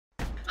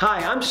Hi,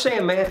 I'm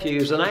Sam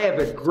Matthews, and I have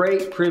a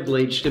great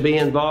privilege to be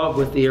involved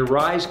with the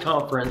Arise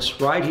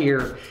Conference right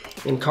here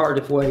in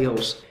Cardiff,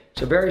 Wales.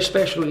 It's a very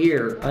special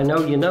year. I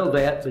know you know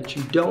that, but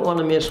you don't want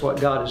to miss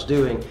what God is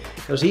doing,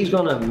 because He's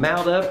going to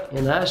mount up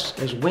in us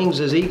as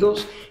wings as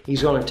eagles.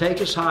 He's going to take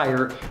us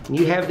higher, and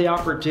you have the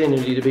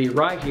opportunity to be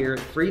right here at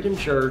Freedom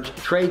Church,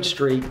 Trade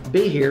Street.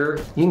 Be here.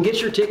 You can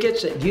get your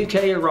tickets at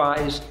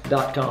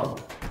ukarise.com.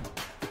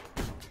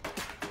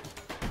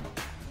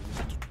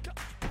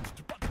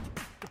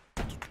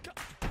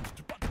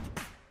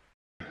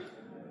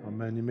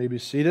 Amen. You may be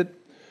seated.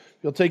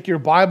 If you'll take your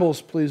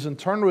Bibles, please, and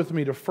turn with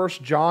me to 1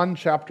 John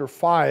chapter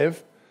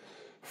 5.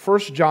 1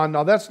 John.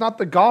 Now, that's not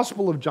the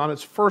Gospel of John.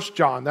 It's 1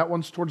 John. That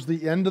one's towards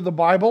the end of the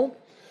Bible.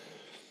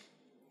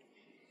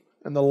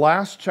 And the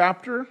last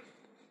chapter,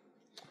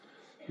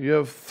 you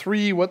have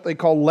three what they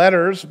call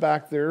letters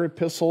back there,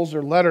 epistles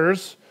or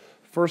letters.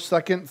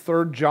 1st, 2nd,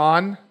 3rd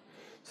John.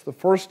 It's the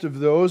first of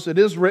those. It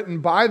is written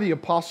by the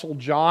Apostle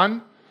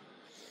John.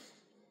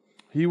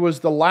 He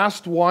was the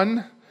last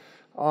one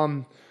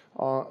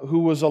who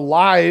was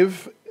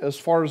alive as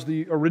far as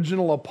the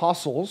original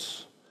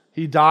apostles.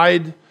 He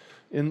died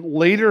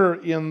later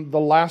in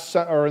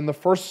the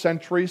first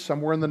century,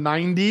 somewhere in the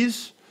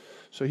 90s.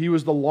 So he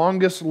was the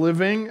longest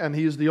living, and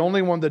he's the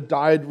only one that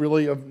died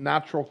really of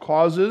natural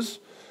causes.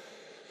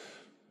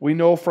 We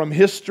know from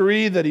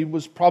history that he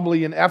was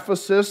probably in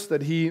Ephesus,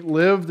 that he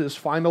lived his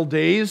final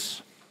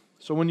days.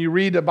 So when you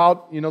read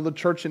about, the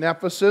church in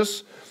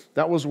Ephesus,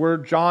 that was where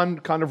John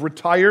kind of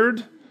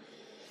retired.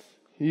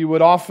 He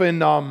would often,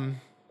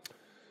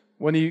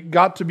 when he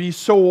got to be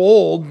so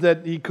old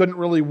that he couldn't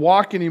really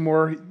walk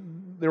anymore,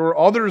 there were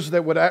others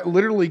that would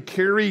literally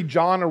carry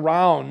John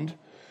around,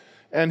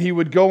 and he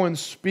would go and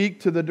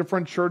speak to the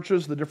different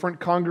churches, the different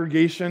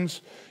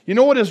congregations. You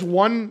know what his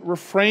one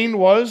refrain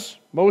was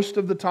most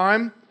of the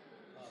time?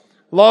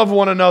 Love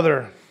one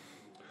another.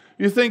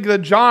 You think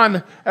that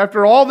John,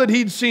 after all that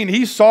he'd seen,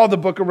 he saw the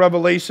book of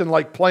Revelation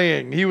like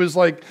playing. He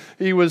saw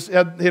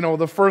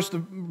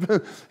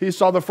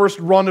the first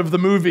run of the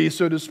movie,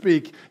 so to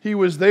speak. He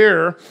was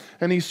there,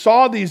 and he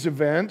saw these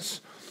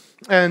events,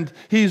 and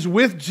he's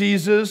with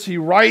Jesus. He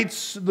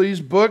writes these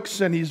books,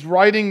 and he's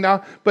writing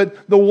now.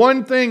 But the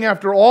one thing,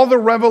 after all the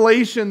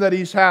revelation that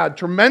he's had,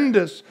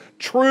 tremendous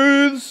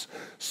truths,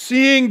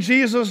 seeing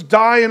Jesus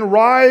die and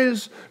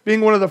rise, being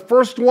one of the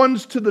first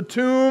ones to the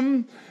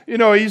tomb,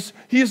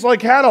 he's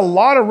like had a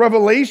lot of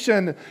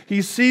revelation.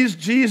 He sees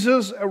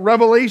Jesus,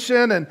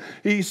 revelation, and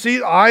he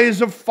sees eyes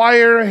of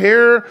fire,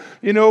 hair,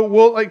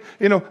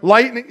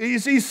 lightning. He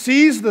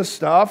sees the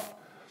stuff,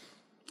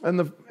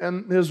 and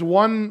his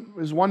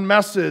one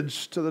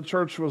message to the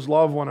church was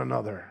love one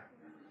another.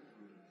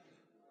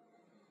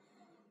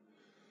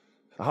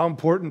 How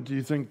important do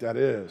you think that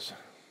is?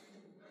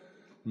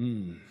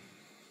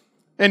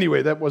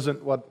 Anyway, that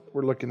wasn't what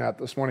we're looking at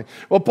this morning.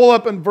 We'll pull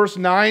up in verse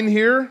 9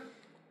 here.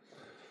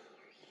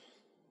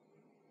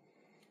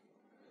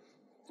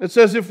 It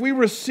says, if we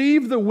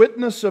receive the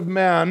witness of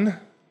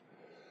man,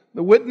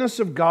 the witness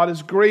of God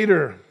is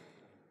greater.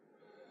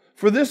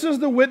 For this is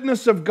the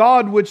witness of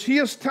God which He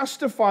has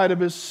testified of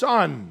His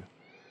Son.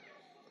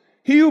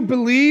 He who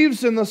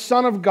believes in the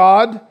Son of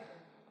God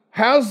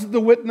has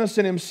the witness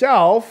in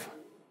himself.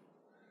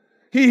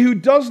 He who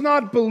does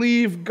not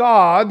believe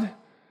God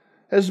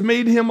has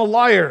made him a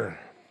liar,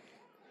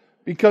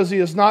 because he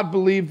has not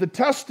believed the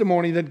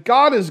testimony that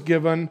God has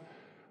given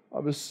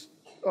of His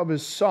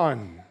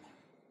Son.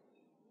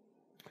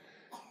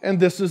 And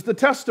this is the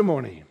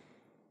testimony,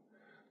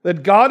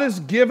 that God has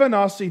given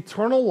us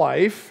eternal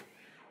life,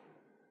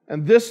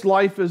 and this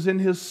life is in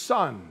His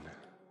Son.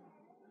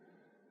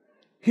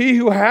 He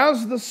who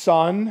has the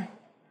Son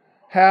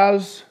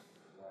has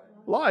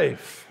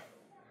life.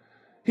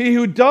 He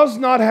who does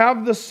not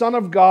have the Son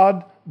of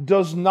God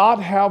does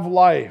not have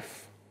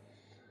life.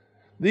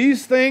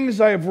 These things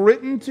I have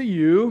written to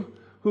you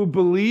who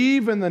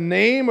believe in the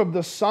name of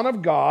the Son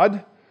of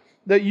God,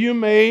 that you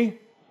may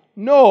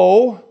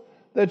know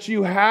that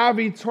you have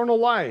eternal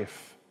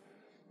life,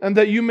 and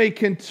that you may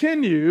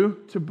continue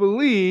to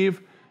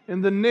believe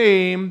in the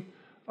name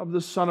of the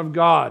Son of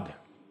God.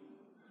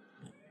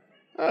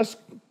 That's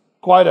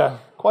quite a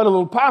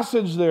little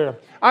passage there.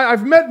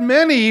 I've met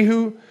many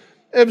who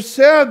have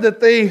said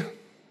that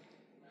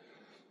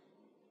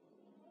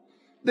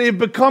they've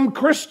become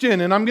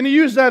Christian, and I'm going to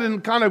use that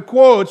in kind of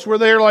quotes, where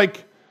they're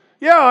like,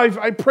 yeah,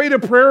 I prayed a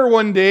prayer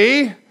one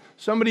day.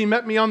 Somebody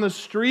met me on the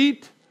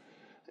street,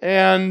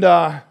 and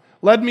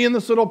led me in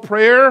this little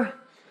prayer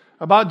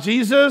about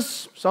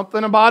Jesus,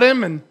 something about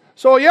Him, and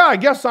so yeah, I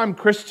guess I'm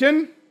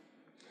Christian.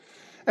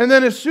 And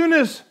then as soon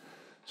as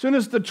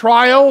the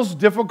trials,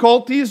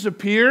 difficulties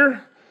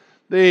appear,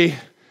 they're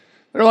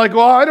like,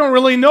 well, I don't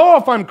really know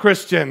if I'm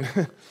Christian.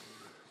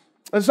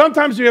 And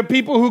sometimes you have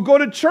people who go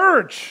to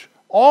church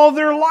all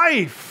their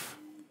life,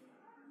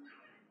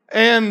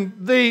 and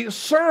they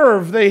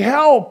serve, they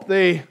help,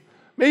 they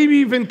maybe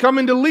even come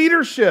into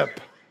leadership,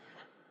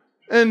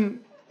 and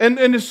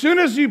as soon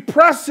as you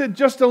press it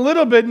just a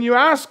little bit and you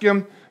ask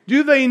them,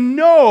 do they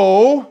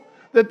know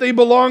that they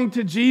belong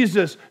to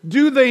Jesus?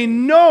 Do they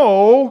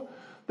know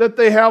that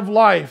they have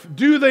life?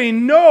 Do they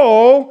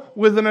know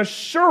with an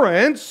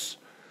assurance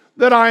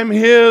that I'm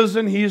His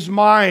and He's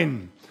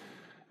mine?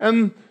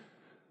 And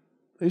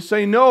they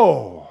say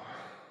no.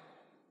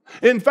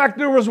 In fact,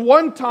 there was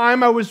one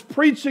time I was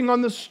preaching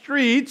on the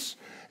streets,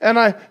 and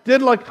I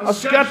did like a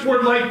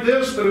sketchboard like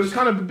this that was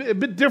kind of a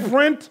bit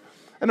different.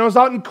 And I was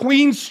out in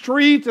Queen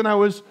Street, and I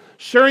was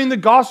sharing the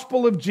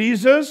gospel of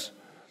Jesus.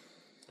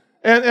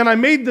 And I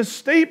made the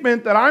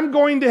statement that I'm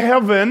going to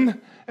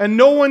heaven, and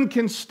no one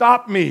can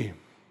stop me.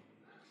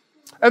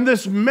 And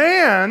this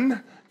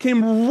man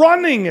came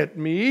running at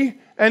me,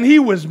 and he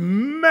was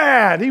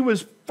mad. He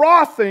was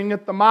frothing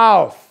at the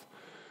mouth.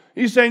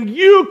 He's saying,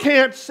 "You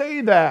can't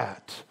say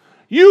that.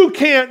 You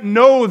can't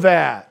know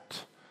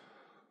that."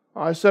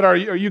 I said, are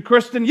you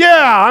Christian?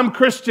 "Yeah, I'm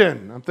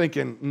Christian." I'm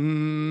thinking,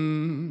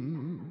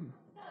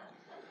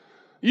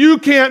 You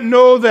can't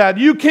know that.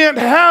 You can't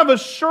have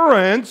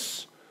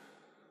assurance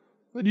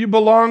that you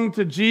belong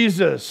to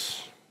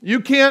Jesus. You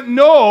can't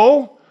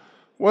know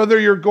whether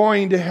you're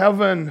going to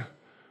heaven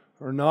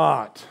or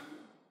not.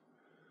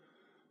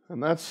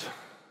 And that's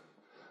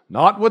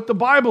not what the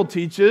Bible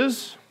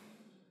teaches.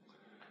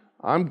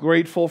 I'm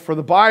grateful for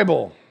the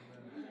Bible.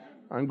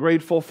 I'm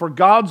grateful for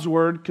God's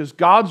Word, because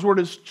God's Word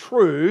is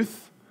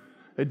truth.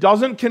 It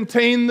doesn't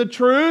contain the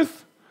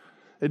truth.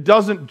 It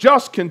doesn't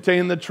just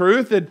contain the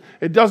truth.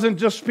 It doesn't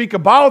just speak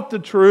about the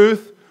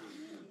truth.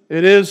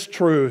 It is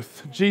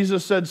truth.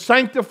 Jesus said,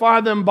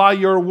 "Sanctify them by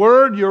your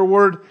word. Your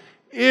word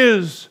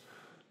is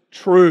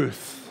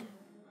truth."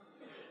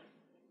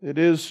 It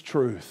is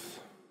truth.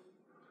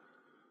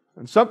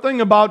 And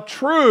something about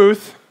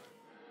truth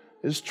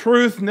is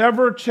truth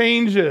never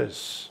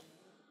changes.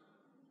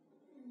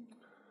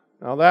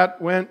 Now that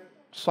went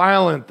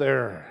silent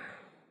there.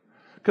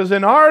 Because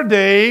in our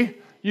day,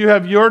 you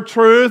have your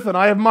truth and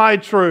I have my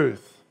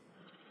truth.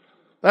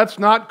 That's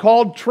not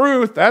called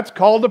truth, that's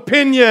called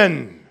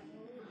opinion.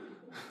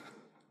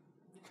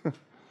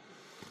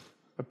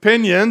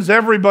 Opinions,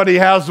 everybody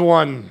has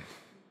one.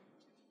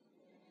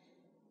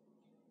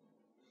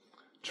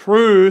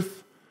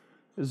 Truth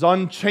is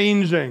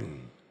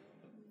unchanging.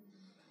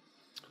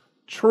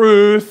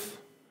 Truth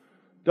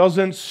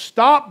doesn't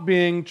stop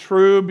being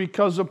true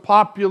because of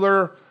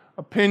popular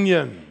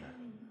opinion.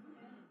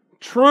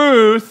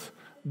 Truth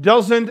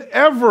doesn't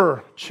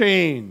ever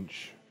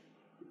change.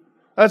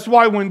 That's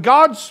why when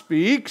God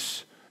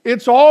speaks,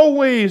 it's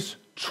always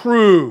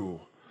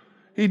true.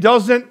 He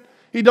doesn't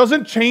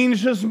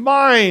change His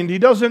mind. He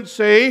doesn't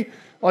say,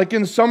 like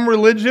in some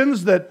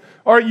religions, that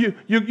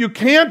you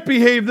can't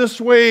behave this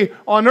way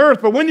on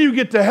earth, but when you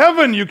get to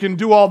heaven, you can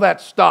do all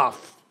that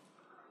stuff.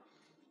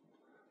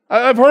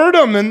 I've heard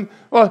them, and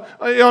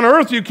on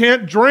earth you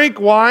can't drink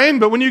wine,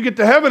 but when you get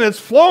to heaven, it's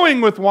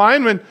flowing with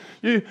wine. When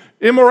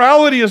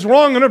immorality is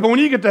wrong on earth, but when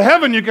you get to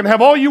heaven, you can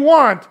have all you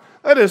want.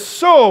 That is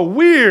so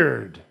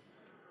weird.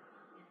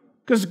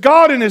 Because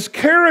God in His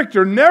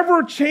character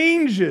never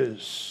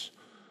changes.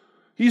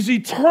 He's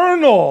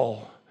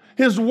eternal.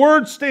 His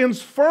word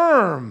stands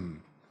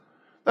firm.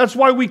 That's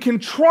why we can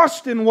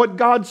trust in what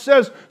God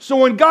says. So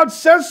when God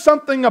says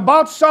something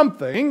about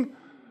something,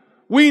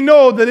 we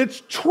know that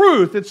it's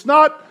truth. It's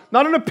not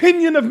an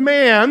opinion of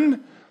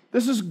man.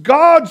 This is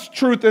God's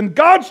truth. And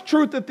God's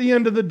truth at the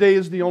end of the day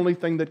is the only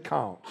thing that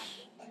counts.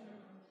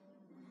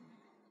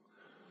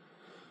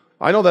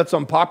 I know that's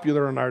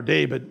unpopular in our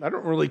day, but I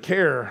don't really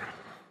care.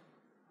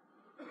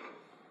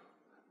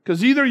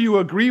 Because either you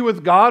agree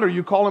with God or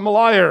you call Him a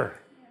liar.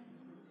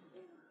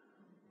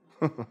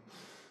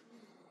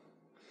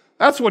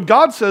 That's what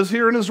God says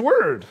here in His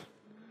Word.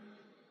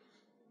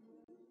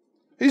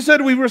 He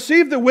said, "We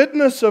receive the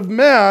witness of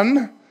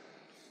men,"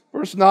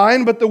 verse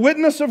 9, "but the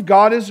witness of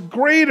God is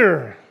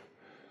greater."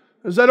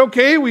 Is that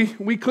okay?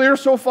 We clear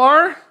so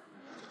far?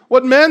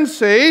 What men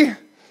say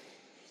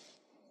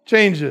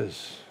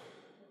changes.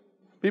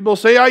 People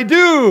say, "I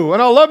do,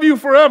 and I'll love you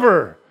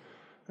forever."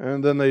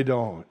 And then they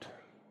don't.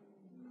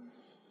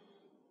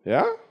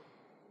 Yeah?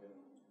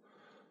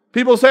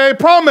 People say, "I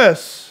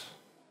promise."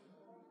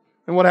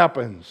 And what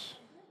happens?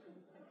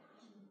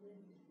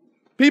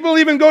 People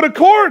even go to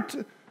court.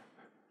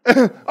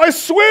 "I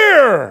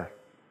swear."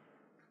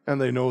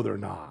 And they know they're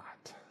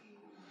not.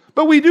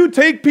 But we do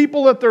take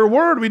people at their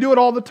word. We do it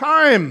all the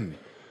time.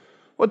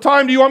 "What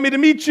time do you want me to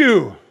meet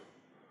you?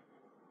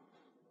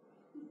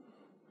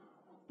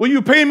 Will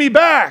you pay me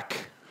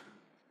back?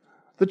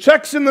 The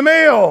check's in the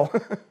mail."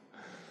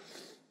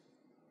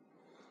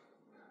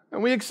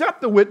 And we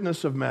accept the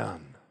witness of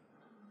man.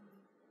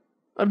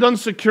 I've done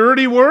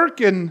security work,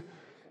 and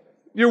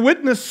your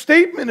witness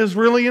statement is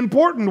really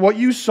important. What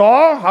you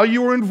saw, how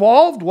you were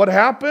involved, what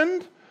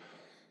happened.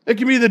 It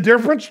can be the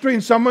difference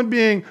between someone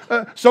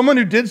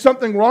who did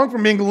something wrong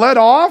from being let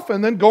off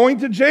and then going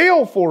to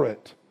jail for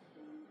it.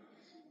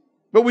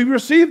 But we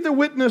receive the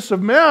witness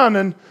of men,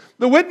 and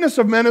the witness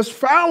of men is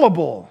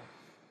fallible.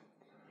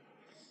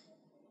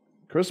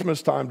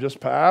 Christmas time just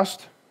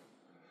passed,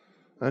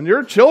 and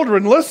your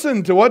children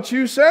listened to what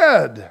you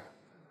said.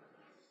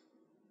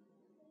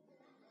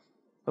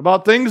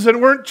 about things that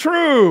weren't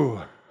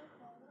true.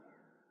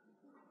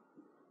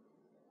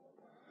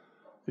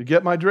 You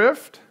get my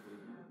drift?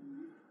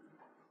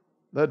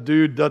 That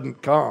dude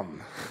doesn't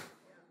come.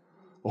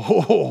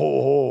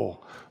 Oh,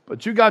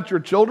 but you got your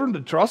children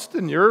to trust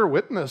in your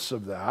witness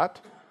of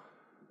that.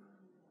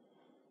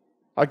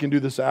 I can do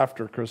this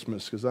after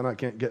Christmas because then I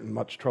can't get in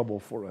much trouble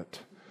for it.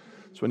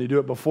 So when you do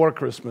it before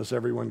Christmas,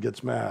 everyone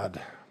gets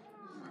mad.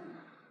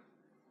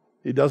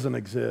 He doesn't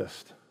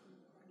exist.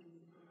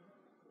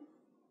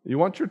 You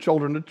want your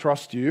children to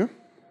trust you.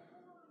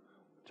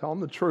 Tell them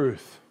the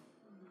truth.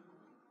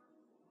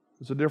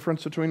 There's a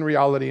difference between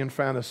reality and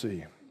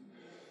fantasy.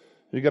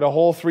 You got a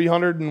whole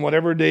 300 and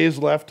whatever days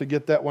left to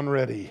get that one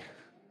ready.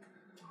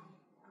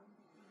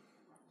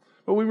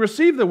 But we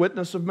receive the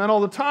witness of men all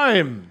the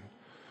time.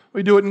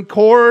 We do it in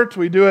court.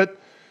 We do it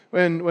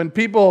when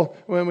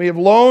we have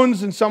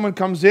loans and someone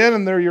comes in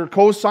and they're your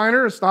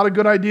co-signer. It's not a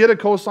good idea to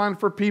co-sign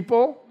for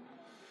people.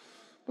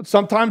 But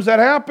sometimes that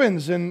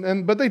happens,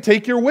 but they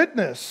take your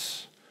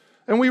witness,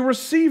 and we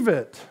receive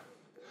it.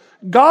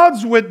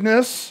 God's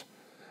witness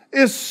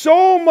is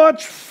so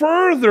much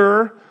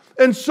further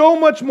and so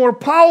much more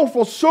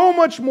powerful, so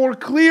much more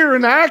clear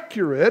and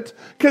accurate,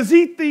 because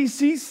he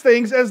sees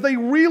things as they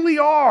really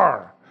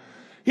are.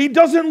 He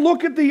doesn't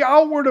look at the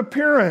outward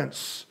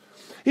appearance.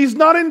 He's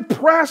not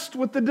impressed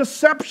with the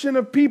deception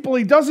of people.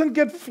 He doesn't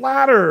get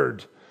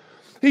flattered.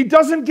 He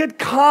doesn't get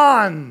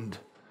conned.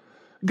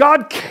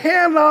 God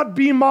cannot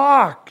be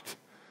mocked.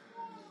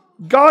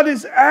 God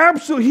is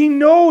absolute. He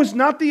knows,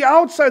 not the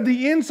outside,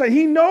 the inside.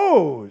 He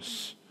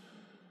knows.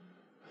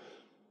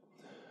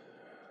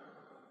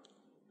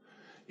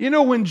 You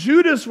know, when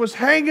Judas was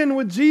hanging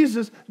with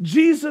Jesus,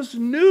 Jesus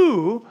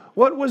knew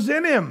what was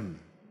in him.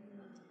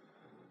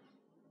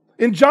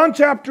 In John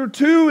chapter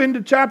 2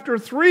 into chapter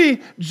 3,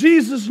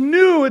 Jesus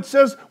knew, it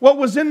says, what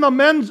was in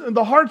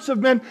the hearts of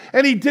men,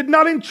 and he did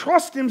not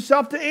entrust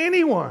himself to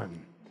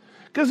anyone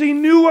because he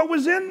knew what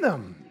was in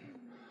them.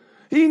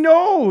 He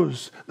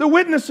knows. The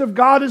witness of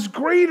God is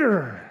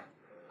greater.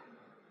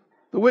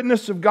 The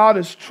witness of God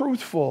is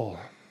truthful.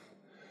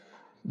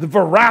 The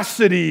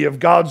veracity of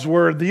God's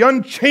word, the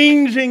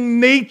unchanging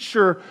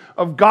nature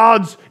of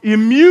God's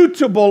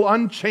immutable,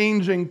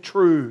 unchanging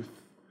truth.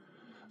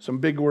 Some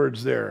big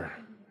words there.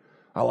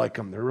 I like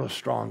them. They're real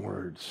strong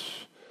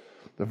words.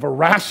 The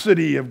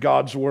veracity of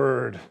God's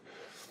word,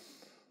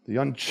 the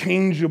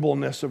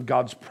unchangeableness of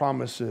God's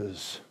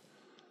promises.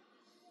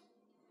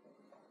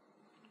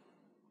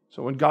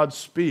 So when God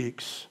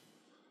speaks,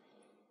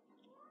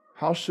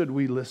 how should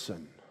we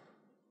listen?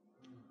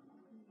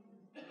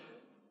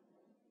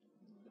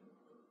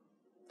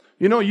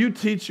 You know, you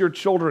teach your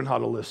children how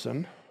to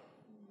listen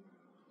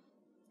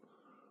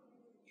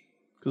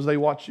because they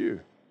watch you.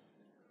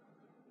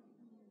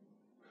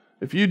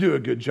 If you do a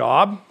good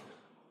job,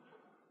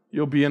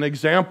 you'll be an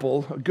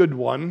example, a good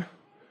one.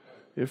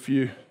 If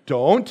you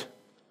don't,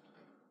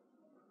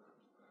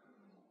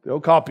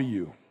 they'll copy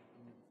you.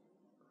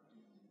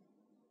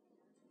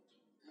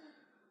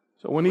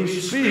 So when he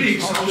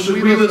speaks, how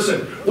should we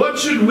listen? What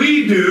should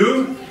we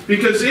do?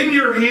 Because in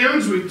your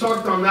hands, we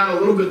talked on that a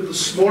little bit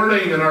this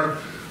morning in our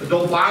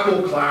adult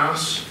Bible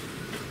class.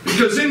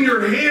 Because in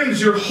your hands,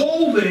 you're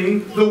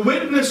holding the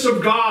witness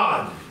of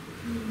God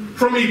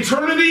from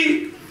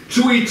eternity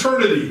to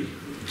eternity.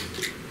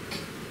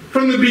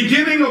 From the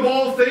beginning of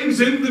all things,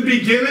 in the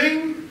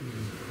beginning,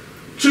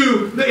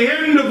 to the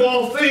end of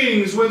all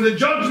things, when the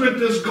judgment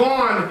is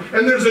gone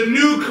and there's a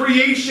new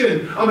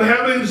creation of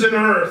heavens and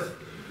earth.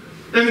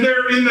 And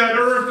there in that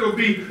earth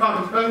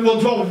will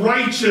dwell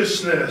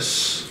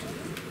righteousness.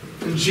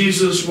 And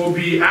Jesus will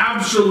be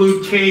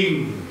absolute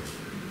king.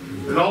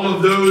 And all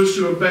of those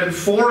who have been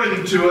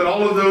foreign to it,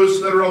 all of those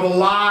that are of a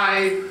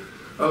lie,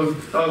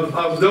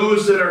 of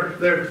those that are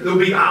there, they'll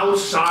be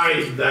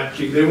outside that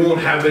king. They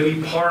won't have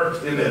any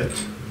part in it.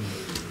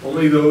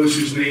 Only those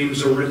whose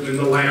names are written in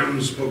the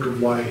Lamb's book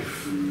of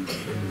life.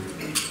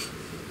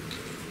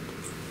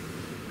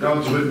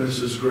 God's witness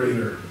is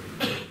greater.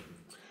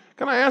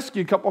 Can I ask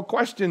you a couple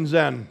questions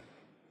then?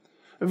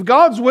 If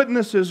God's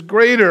witness is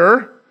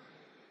greater,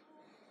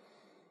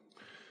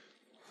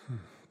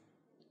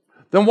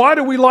 then why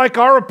do we like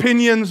our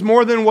opinions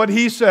more than what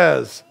He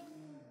says?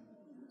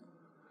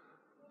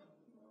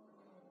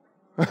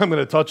 I'm going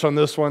to touch on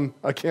this one.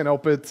 I can't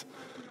help it.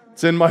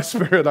 It's in my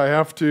spirit. I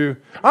have to.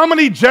 How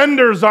many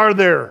genders are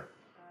there?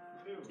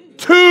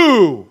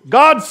 Two.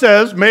 God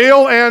says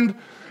male and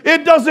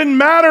it doesn't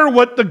matter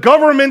what the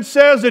government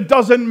says. It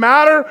doesn't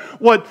matter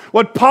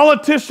what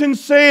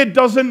politicians say. It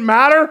doesn't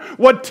matter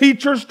what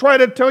teachers try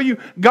to tell you.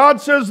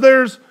 God says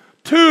there's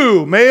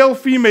two, male,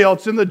 female.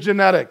 It's in the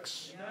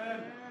genetics.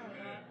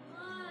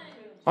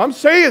 I'm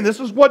saying this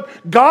is what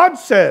God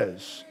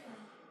says.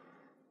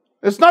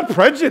 It's not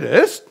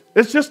prejudiced.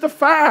 It's just a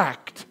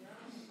fact.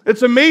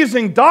 It's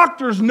amazing.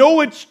 Doctors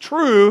know it's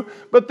true,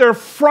 but they're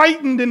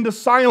frightened into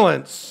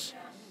silence.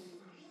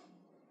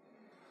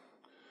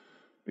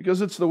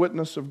 Because it's the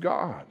witness of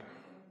God.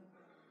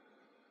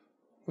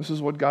 This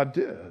is what God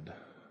did.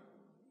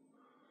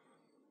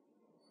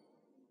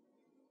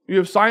 You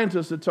have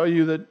scientists that tell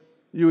you that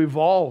you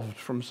evolved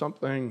from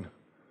something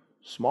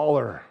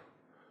smaller.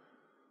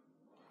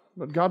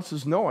 But God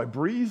says, no, I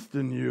breathed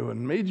in you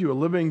and made you a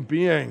living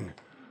being.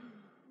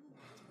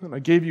 And I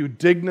gave you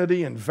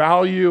dignity and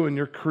value, and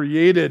your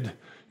created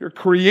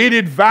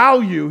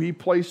value, He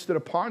placed it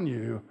upon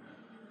you.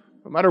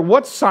 No matter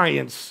what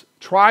science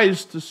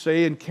tries to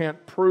say and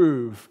can't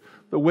prove,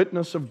 the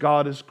witness of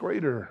God is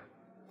greater.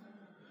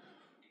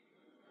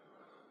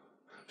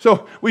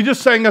 So we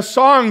just sang a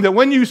song that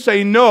when you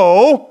say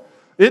no,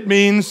 it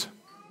means.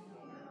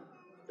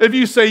 If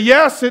you say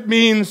yes, it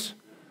means.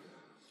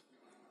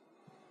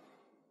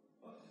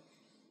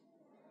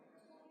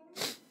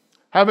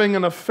 Having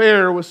an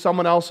affair with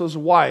someone else's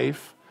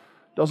wife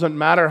doesn't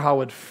matter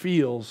how it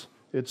feels.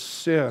 It's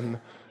sin,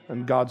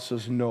 and God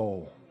says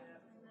no.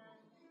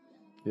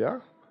 Yeah?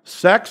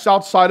 Sex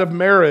outside of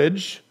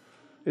marriage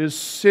is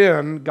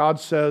sin. God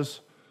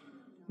says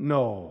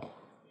no.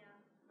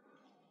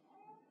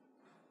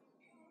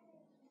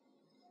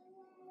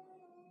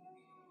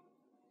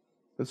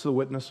 It's the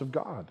witness of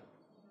God.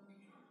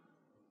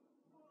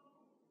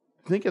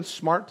 Think it's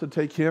smart to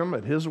take Him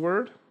at His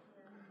word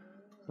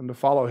and to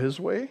follow His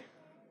way?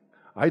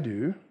 I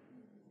do.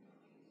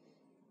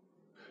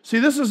 See,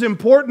 this is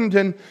important,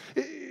 and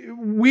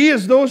we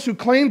as those who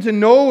claim to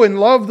know and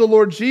love the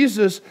Lord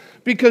Jesus,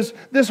 because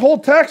this whole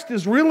text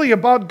is really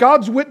about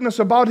God's witness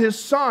about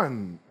His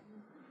Son.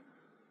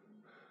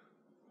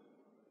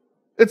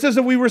 It says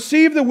that we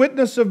receive the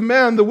witness of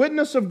men. The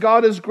witness of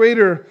God is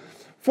greater.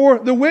 For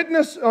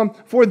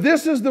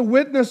this is the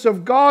witness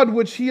of God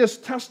which He has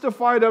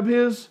testified of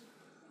His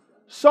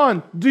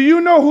Son. Do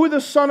you know who the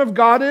Son of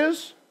God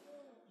is?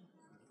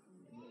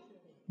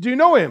 Do you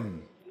know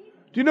Him?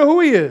 Do you know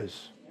who He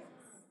is?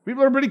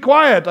 People are pretty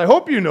quiet. I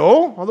hope you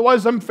know.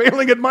 Otherwise, I'm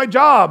failing at my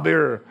job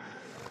here.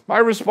 My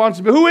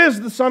responsibility. Who is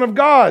the Son of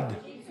God?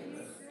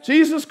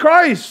 Jesus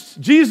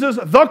Christ. Jesus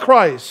the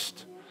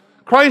Christ.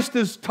 Christ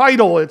is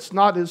title. It's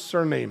not His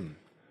surname.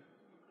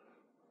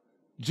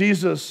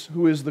 Jesus,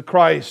 who is the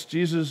Christ.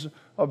 Jesus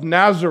of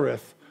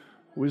Nazareth,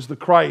 who is the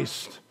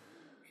Christ.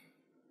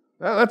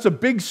 That's a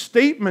big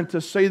statement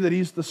to say that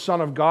He's the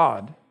Son of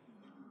God.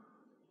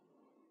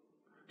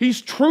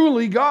 He's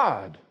truly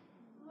God.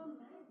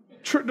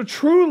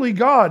 Truly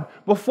God.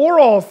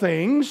 Before all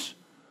things,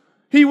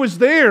 He was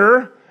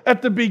there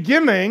at the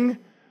beginning,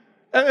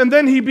 and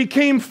then He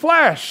became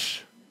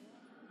flesh.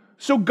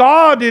 So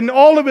God in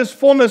all of His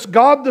fullness,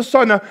 God the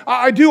Son. Now,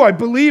 I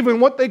believe in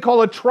what they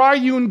call a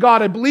triune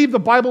God. I believe the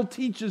Bible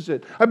teaches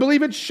it. I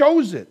believe it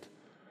shows it.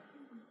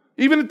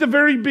 Even at the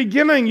very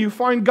beginning, you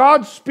find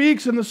God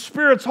speaks and the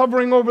Spirit's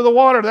hovering over the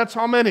water. That's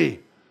how many?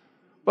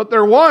 But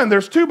they're one.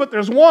 There's two, but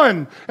there's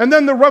one. And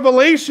then the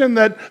revelation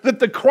that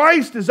the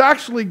Christ is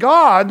actually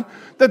God,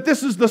 that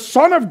this is the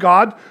Son of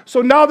God.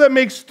 So now that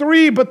makes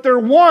three, but they're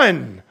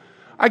one.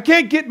 I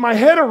can't get my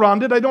head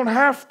around it. I don't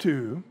have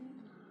to.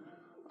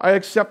 I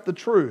accept the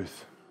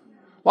truth.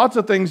 Lots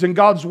of things in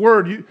God's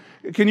Word.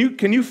 Can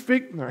you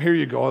figure? Here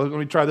you go. Let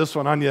me try this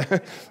one on you.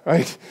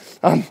 Right?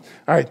 All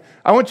right.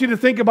 I want you to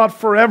think about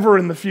forever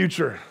in the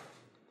future.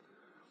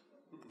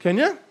 Can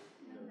you?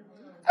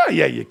 Oh,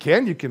 yeah, you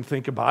can. You can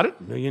think about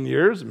it. 1,000,000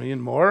 years,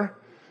 1,000,000 more.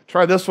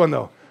 Try this one,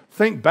 though.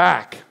 Think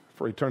back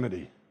for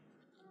eternity.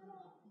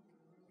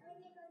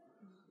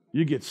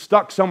 You get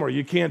stuck somewhere.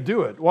 You can't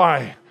do it.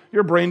 Why?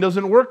 Your brain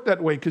doesn't work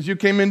that way because you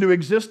came into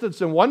existence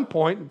in one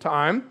point in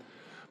time.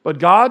 But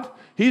God,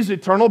 He's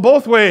eternal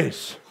both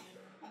ways.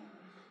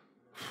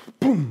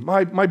 Boom,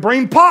 my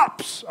brain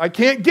pops. I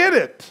can't get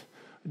it.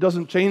 It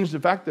doesn't change the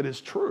fact that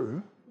it's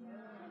true.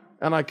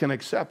 And I can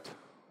accept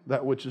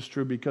that which is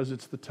true because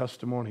it's the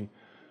testimony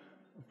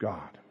of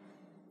God.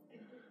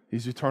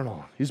 He's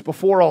eternal. He's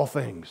before all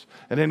things.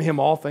 And in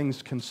Him all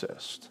things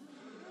consist.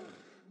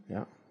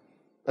 Yeah.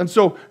 And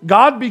so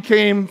God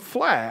became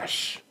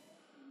flesh.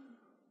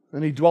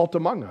 And He dwelt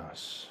among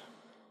us.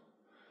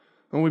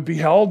 And we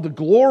beheld the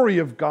glory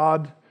of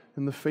God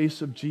in the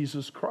face of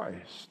Jesus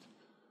Christ.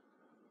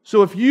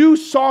 So if you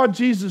saw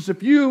Jesus,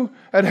 if you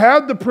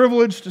had the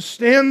privilege to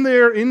stand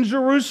there in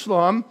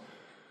Jerusalem,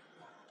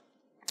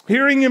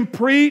 hearing Him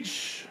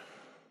preach,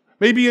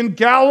 maybe in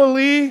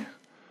Galilee,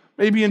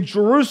 maybe in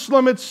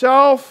Jerusalem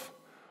itself,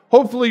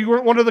 hopefully you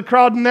weren't one of the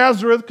crowd in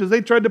Nazareth because they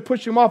tried to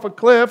push Him off a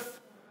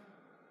cliff,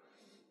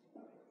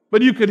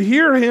 but you could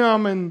hear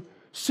Him and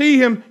see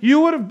Him, you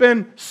would have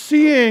been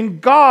seeing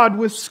God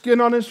with skin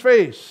on His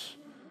face.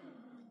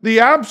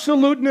 The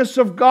absoluteness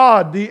of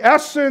God, the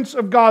essence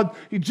of God.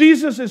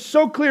 Jesus is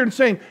so clear in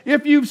saying,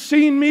 if you've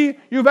seen me,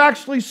 you've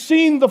actually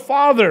seen the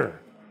Father.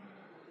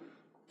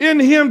 In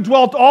Him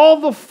dwelt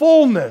all the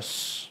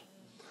fullness.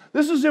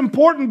 This is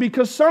important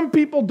because some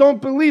people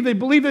don't believe. They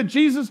believe that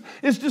Jesus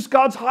is just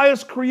God's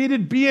highest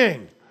created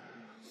being.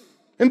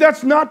 And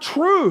that's not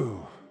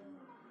true.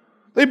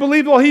 They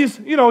believe, well, He's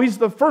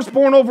the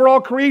firstborn over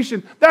all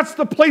creation. That's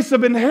the place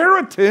of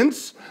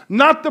inheritance,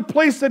 not the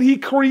place that He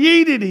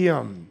created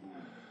Him.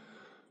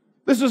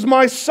 This is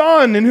my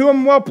son in whom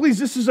I'm well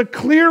pleased. This is a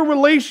clear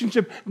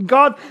relationship.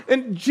 God,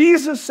 and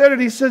Jesus said it.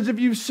 He says, if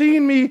you've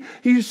seen me,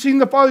 you've seen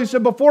the Father. He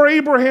said, before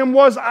Abraham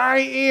was, I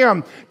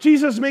am.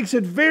 Jesus makes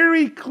it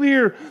very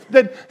clear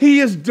that he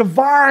is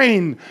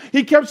divine.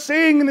 He kept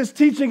saying in his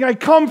teaching, I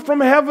come from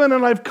heaven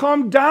and I've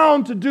come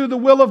down to do the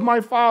will of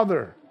my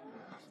Father.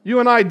 You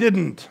and I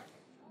didn't.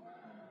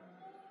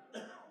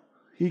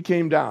 He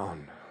came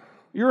down.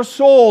 Your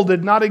soul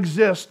did not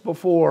exist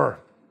before.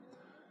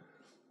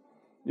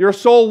 Your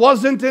soul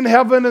wasn't in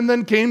heaven and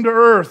then came to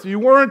earth. You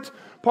weren't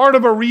part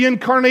of a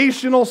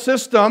reincarnational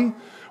system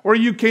where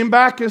you came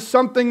back as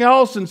something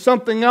else and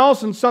something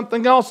else and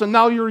something else and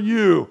now you're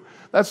you.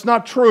 That's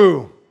not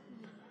true.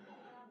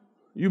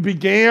 You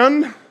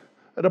began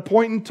at a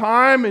point in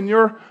time in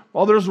your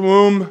mother's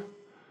womb,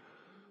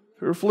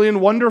 fearfully and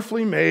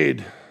wonderfully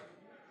made.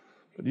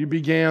 But you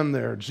began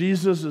there.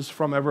 Jesus is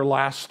from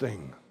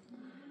everlasting.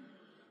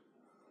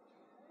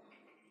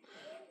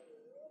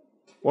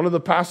 One of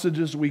the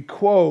passages we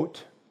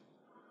quote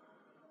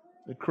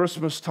at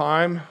Christmas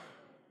time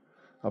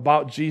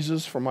about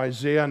Jesus from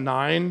Isaiah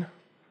 9,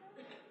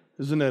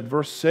 isn't it?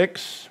 Verse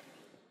 6.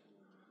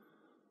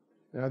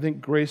 And I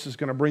think Grace is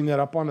going to bring that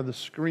up onto the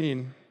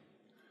screen.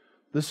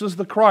 This is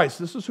the Christ.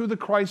 This is who the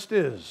Christ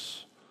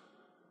is.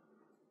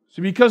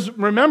 See, because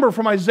remember,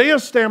 from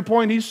Isaiah's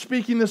standpoint, he's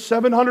speaking this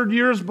 700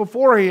 years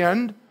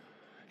beforehand.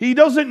 He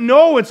doesn't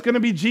know it's going to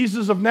be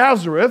Jesus of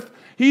Nazareth.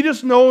 He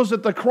just knows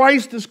that the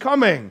Christ is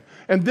coming.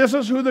 And this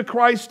is who the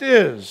Christ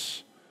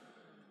is.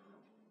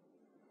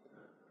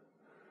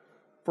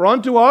 For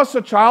unto us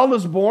a child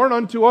is born,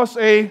 unto us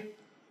a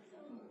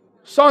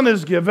son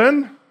is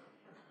given,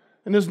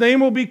 and his name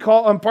will be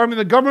called,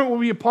 the government will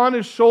be upon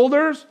his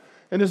shoulders,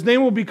 and his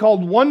name will be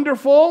called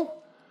Wonderful,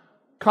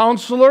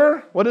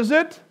 Counselor. What is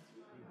it?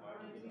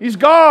 He's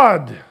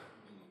God.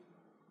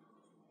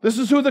 This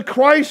is who the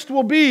Christ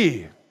will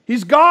be.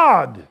 He's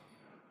God.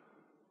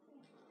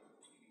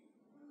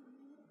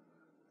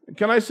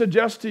 Can I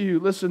suggest to you,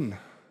 listen,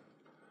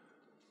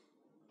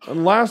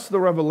 unless the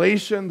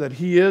revelation that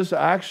He is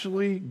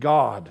actually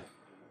God,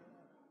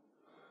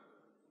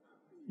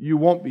 you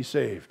won't be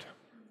saved.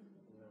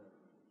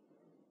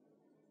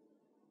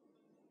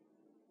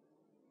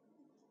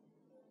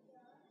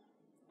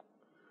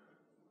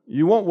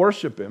 You won't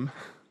worship Him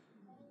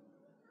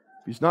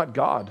if He's not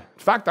God. In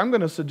fact, I'm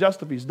going to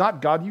suggest if He's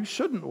not God, you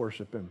shouldn't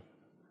worship Him.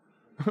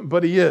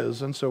 But He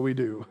is, and so we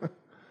do.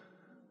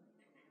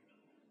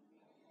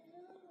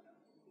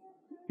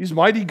 He's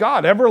mighty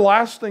God,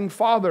 everlasting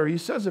Father. He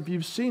says, if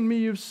you've seen me,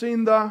 you've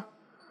seen the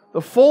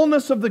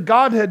fullness of the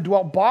Godhead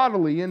dwelt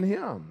bodily in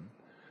Him.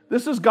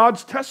 This is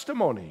God's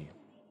testimony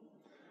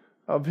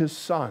of His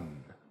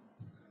Son.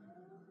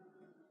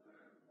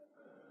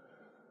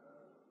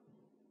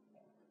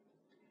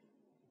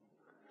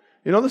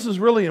 You know, this is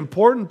really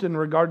important in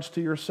regards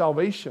to your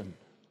salvation.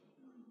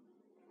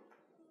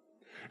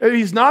 If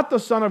He's not the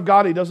Son of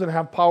God, He doesn't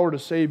have power to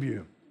save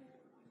you.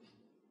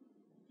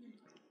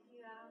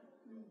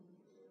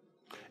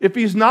 If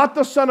He's not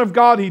the Son of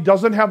God, He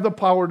doesn't have the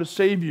power to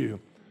save you.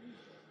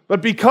 But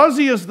because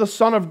He is the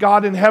Son of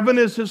God and heaven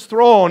is His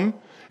throne,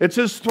 it's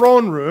His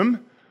throne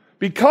room,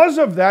 because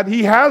of that,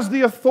 He has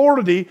the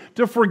authority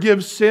to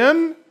forgive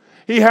sin.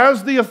 He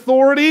has the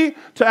authority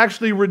to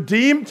actually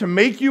redeem, to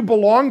make you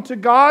belong to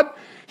God.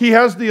 He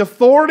has the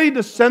authority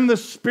to send the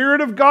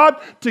Spirit of God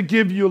to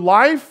give you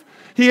life.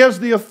 He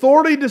has the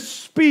authority to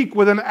speak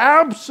with an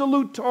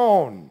absolute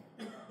tone.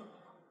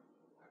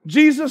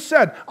 Jesus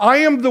said, I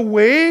am the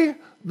way,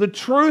 the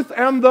truth,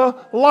 and the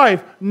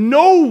life.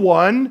 No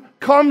one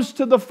comes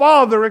to the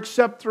Father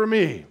except through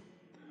me.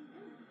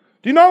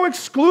 Do you know how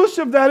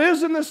exclusive that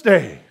is in this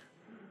day?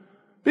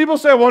 People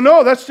say, well,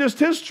 no, that's just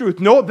His truth.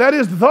 No, that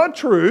is the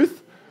truth.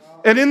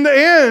 And in the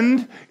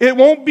end, it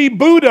won't be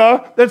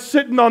Buddha that's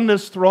sitting on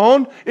this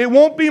throne. It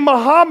won't be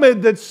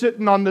Muhammad that's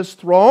sitting on this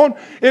throne.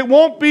 It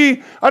won't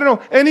be,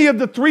 any of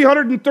the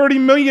 330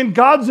 million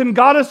gods and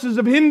goddesses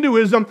of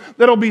Hinduism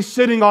that'll be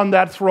sitting on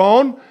that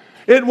throne.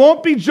 It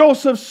won't be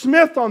Joseph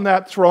Smith on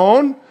that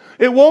throne.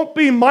 It won't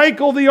be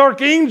Michael the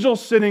archangel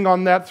sitting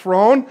on that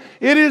throne.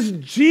 It is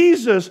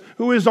Jesus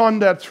who is on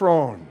that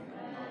throne.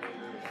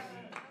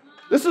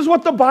 This is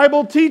what the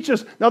Bible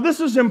teaches. Now,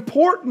 this is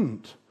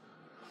important.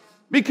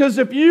 Because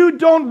if you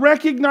don't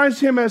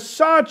recognize Him as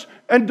such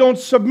and don't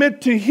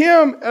submit to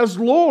Him as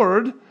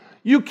Lord,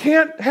 you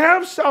can't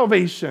have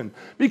salvation.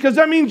 Because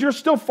that means you're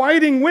still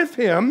fighting with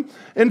Him.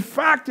 In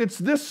fact, it's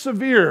this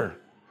severe.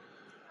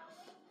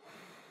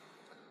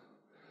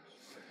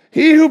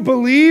 He who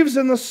believes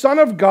in the Son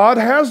of God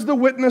has the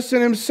witness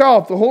in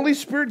himself. The Holy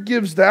Spirit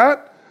gives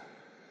that.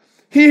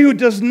 He who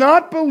does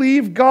not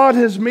believe God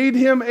has made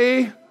him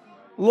a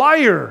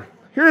liar.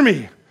 Hear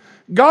me.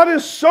 God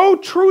is so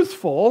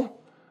truthful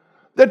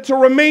that to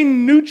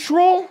remain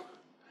neutral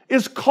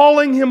is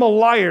calling Him a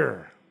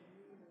liar.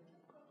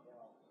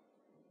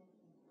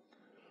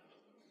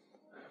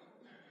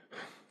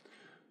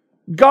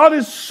 God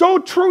is so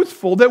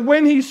truthful that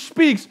when He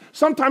speaks,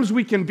 sometimes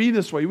we can be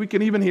this way. We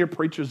can even hear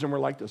preachers and we're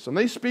like this. And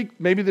they speak,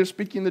 maybe they're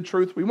speaking the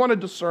truth. We want to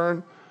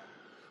discern.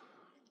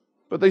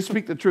 But they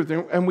speak the truth.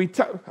 And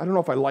I don't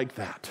know if I like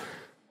that.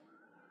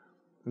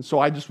 And so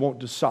I just won't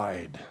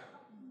decide.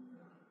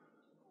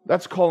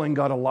 That's calling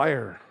God a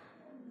liar.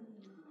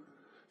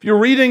 If you're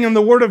reading in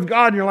the Word of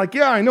God and you're like,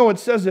 yeah, I know it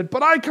says it,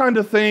 but I kind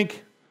of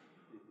think,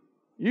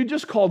 you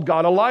just called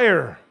God a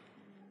liar.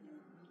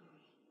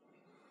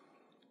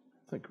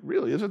 I think,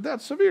 really, is it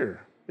that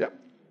severe? Yep.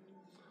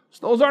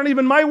 So those aren't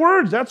even my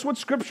words. That's what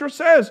Scripture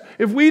says.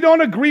 If we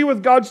don't agree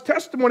with God's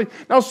testimony,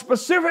 now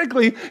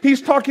specifically,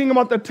 he's talking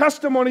about the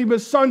testimony of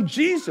his Son,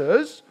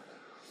 Jesus.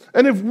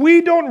 And if we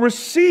don't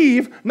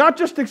receive, not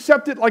just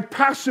accept it like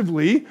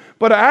passively,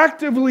 but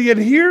actively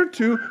adhere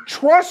to,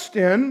 trust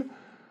in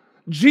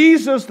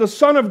Jesus, the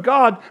Son of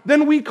God,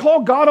 then we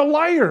call God a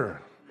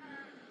liar.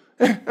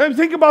 And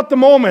think about the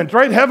moment,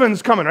 right?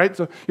 Heaven's coming, right?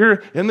 So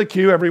you're in the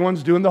queue,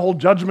 everyone's doing the whole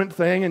judgment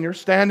thing, and you're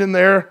standing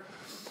there,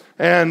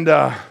 and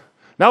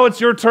now it's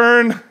your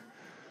turn.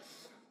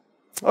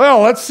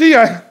 Well, let's see.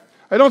 I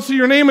don't see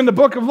your name in the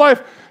book of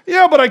life.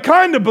 Yeah, but I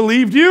kind of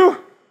believed you.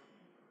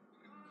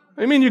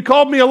 I mean, you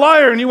called me a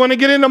liar and you want to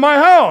get into my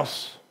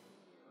house.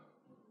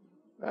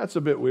 That's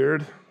a bit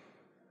weird.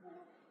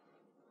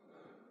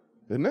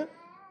 Isn't it?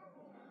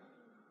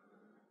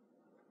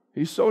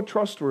 He's so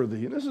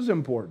trustworthy, and this is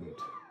important.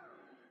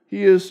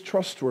 He is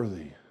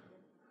trustworthy.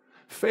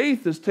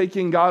 Faith is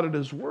taking God at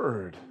his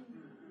word.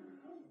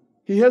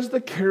 He has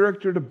the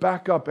character to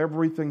back up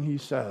everything he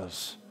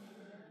says.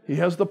 He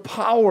has the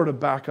power to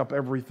back up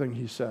everything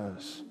he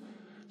says.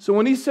 So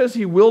when he says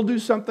he will do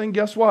something,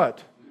 guess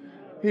what?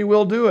 He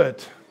will do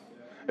it.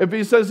 If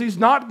he says he's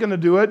not going to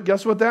do it,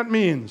 guess what that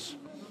means?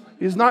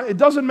 He's not. It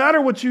doesn't matter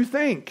what you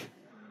think.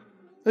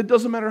 It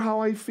doesn't matter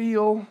how I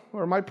feel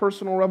or my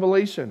personal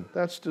revelation.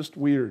 That's just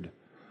weird.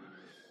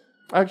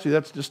 Actually,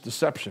 that's just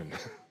deception.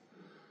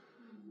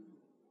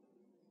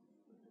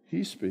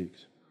 He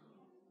speaks.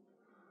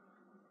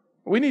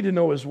 We need to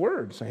know his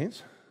word,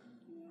 saints.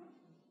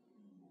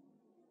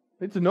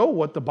 We need to know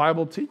what the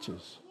Bible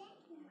teaches.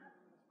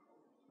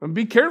 And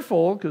be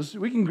careful, because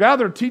we can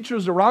gather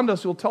teachers around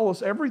us who will tell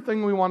us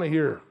everything we want to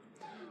hear.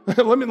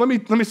 let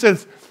me say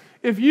this.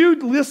 If you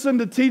listen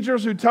to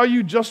teachers who tell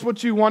you just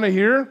what you want to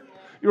hear,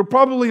 you're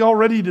probably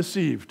already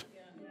deceived.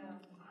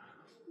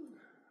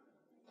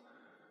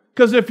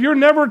 Because if you're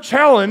never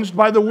challenged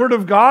by the Word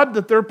of God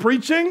that they're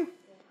preaching,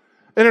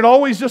 and it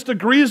always just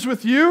agrees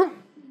with you,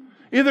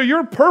 either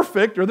you're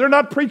perfect or they're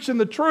not preaching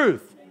the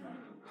truth.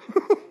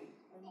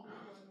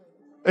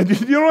 And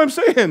you know what I'm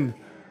saying?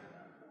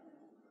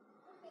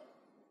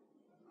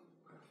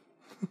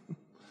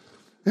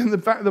 And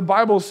the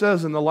Bible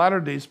says in the latter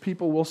days,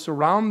 people will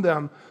surround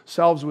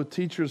themselves with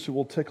teachers who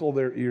will tickle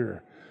their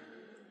ear.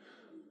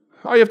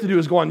 All you have to do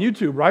is go on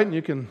YouTube, right? And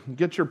you can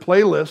get your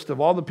playlist of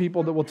all the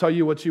people that will tell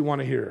you what you want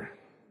to hear.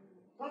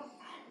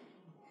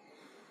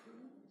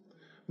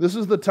 This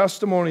is the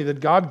testimony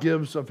that God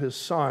gives of his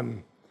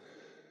Son.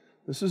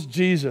 This is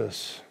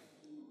Jesus.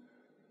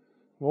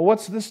 Well,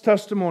 what's this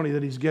testimony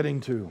that he's getting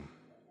to?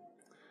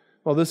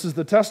 Well, this is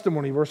the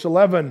testimony, verse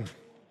 11,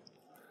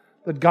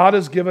 that God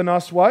has given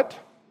us what?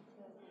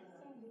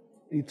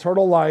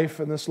 Eternal life,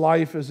 and this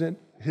life is in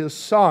his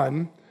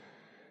Son.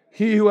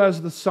 He who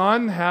has the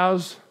Son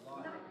has,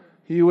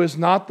 he who is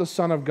not the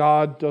Son of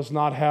God does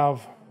not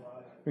have.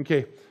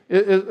 Okay,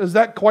 is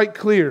that quite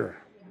clear?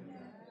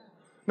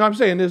 No, I'm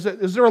saying,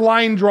 is there a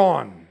line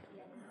drawn?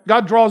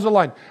 God draws a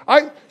line.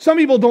 Some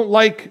people don't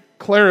like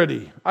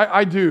clarity.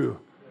 I do.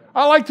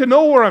 I like to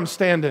know where I'm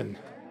standing.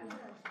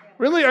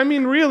 Really, I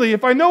mean, really,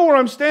 if I know where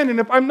I'm standing,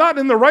 if I'm not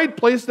in the right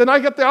place, then I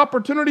get the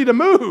opportunity to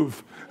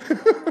move.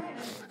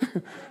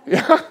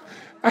 Yeah.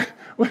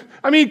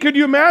 I mean, could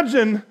you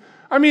imagine?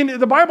 I mean,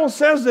 the Bible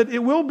says that it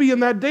will be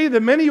in that day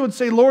that many would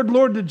say, Lord,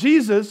 Lord, to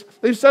Jesus.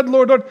 They've said,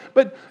 Lord, Lord.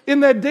 But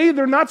in that day,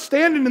 they're not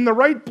standing in the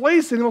right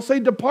place, and he'll say,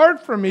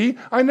 depart from me.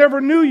 I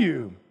never knew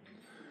you.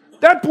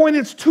 At that point,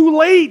 it's too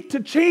late to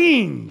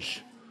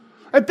change.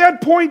 At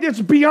that point,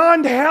 it's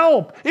beyond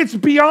help. It's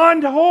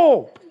beyond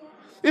hope.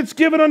 It's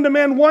given unto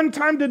man one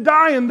time to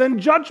die, and then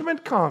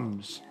judgment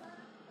comes.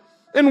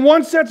 And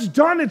once that's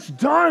done, it's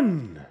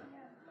done.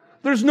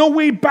 There's no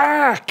way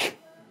back.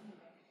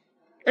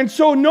 And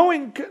so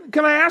knowing,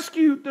 can I ask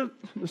you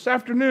this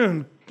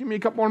afternoon, give me a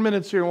couple more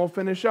minutes here and we'll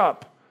finish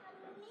up.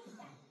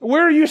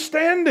 Where are you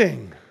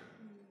standing?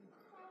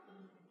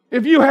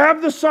 If you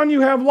have the Son,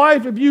 you have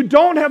life. If you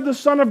don't have the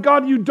Son of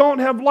God, you don't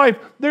have life.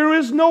 There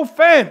is no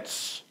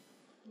fence.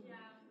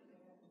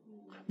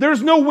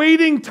 There's no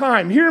waiting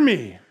time. Hear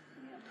me.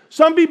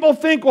 Some people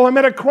think, well, I'm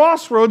at a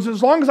crossroads.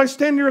 As long as I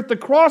stand here at the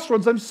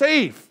crossroads, I'm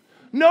safe.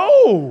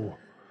 No.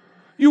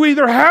 You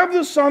either have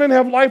the Son and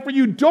have life, or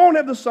you don't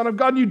have the Son of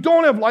God and you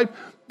don't have life.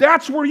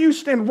 That's where you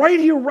stand right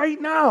here, right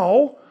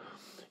now.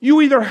 You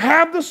either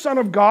have the Son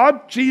of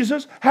God,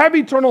 Jesus, have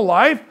eternal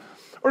life,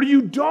 or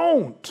you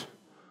don't.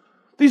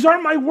 These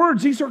aren't my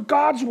words. These are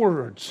God's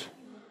words.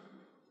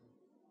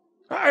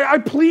 I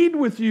plead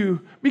with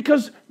you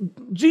because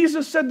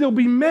Jesus said there'll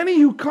be many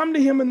who come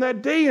to him in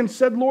that day and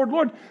said, Lord,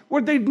 Lord,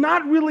 where they're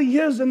not really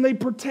his and they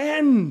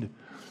pretend.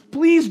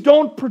 Please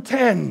don't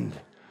pretend.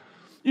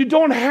 You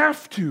don't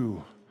have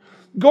to.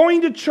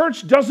 Going to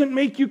church doesn't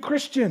make you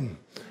Christian.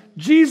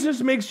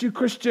 Jesus makes you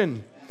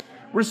Christian.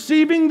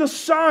 Receiving the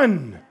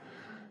Son.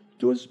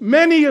 To as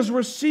many as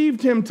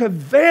received him, to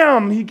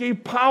them he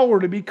gave power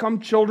to become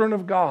children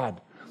of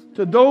God.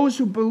 To those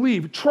who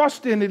believe,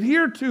 trust in,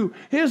 adhere to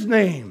his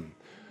name.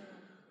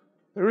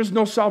 There is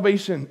no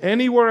salvation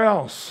anywhere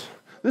else.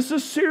 This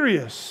is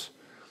serious.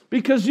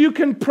 Because you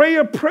can pray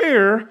a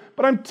prayer,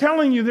 but I'm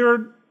telling you, there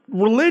are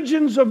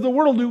religions of the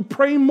world who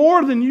pray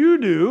more than you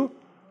do.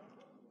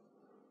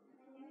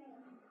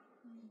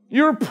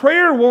 Your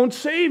prayer won't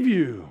save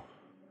you.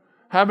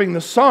 Having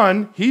the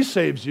Son, he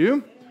saves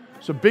you.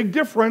 It's a big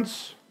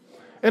difference.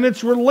 And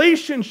it's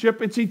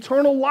relationship, it's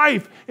eternal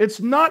life. It's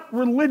not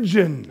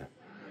religion.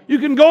 You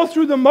can go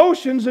through the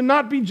motions and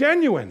not be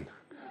genuine.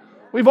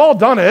 We've all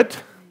done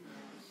it.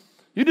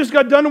 You just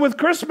got done with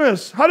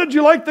Christmas. How did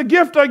you like the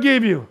gift I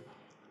gave you?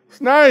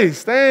 It's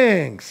nice,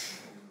 thanks.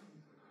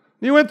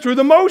 You went through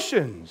the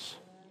motions.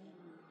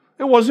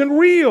 It wasn't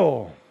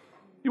real.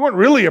 You weren't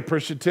really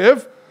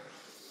appreciative.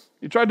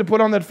 You tried to put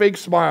on that fake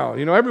smile.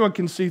 You know, everyone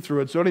can see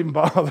through it, so don't even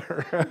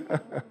bother.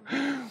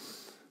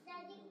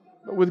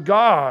 But with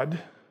God,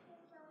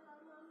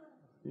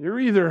 you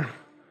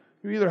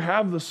either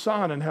have the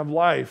Son and have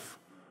life,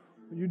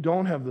 or you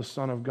don't have the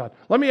Son of God.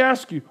 Let me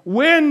ask you,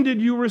 when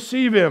did you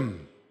receive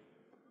him?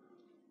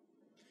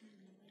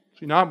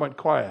 See, now I went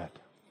quiet.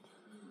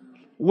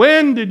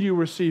 When did you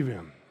receive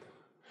him?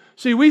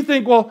 See, we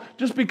think, well,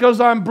 just because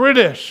I'm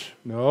British.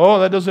 No,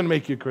 that doesn't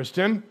make you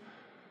Christian.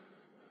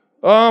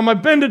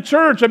 I've been to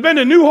church. I've been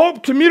to New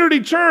Hope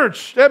Community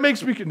Church.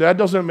 That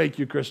doesn't make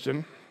you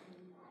Christian.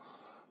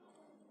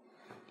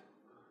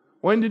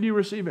 When did you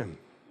receive him?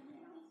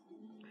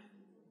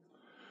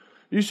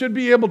 You should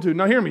be able to.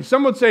 Now hear me.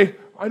 Some would say,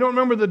 I don't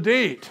remember the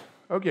date.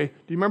 Okay, do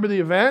you remember the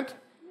event? Do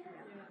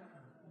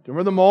you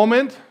remember the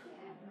moment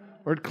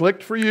where it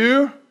clicked for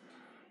you?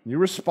 You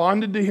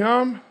responded to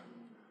him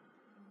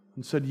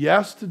and said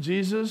yes to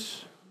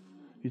Jesus.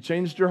 He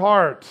changed your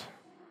heart.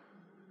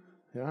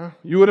 Yeah,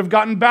 you would have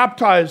gotten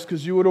baptized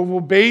because you would have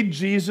obeyed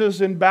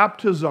Jesus in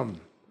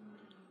baptism.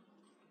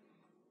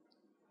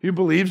 He who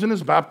believes and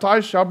is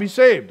baptized shall be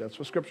saved. That's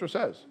what Scripture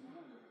says.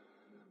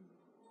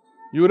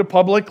 You would have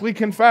publicly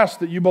confessed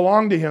that you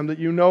belong to him, that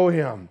you know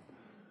him.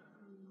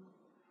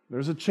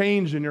 There's a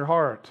change in your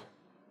heart.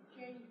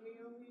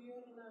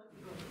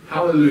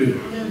 Hallelujah.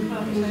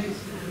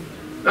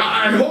 Now,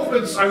 I hope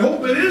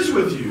it is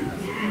with you.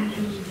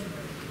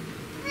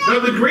 Now,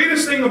 the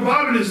greatest thing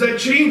about it is that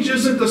change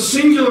isn't a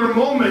singular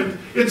moment.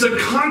 It's a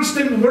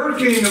constant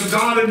working of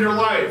God in your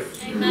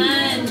life.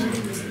 Amen.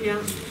 Yeah.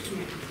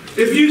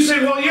 If you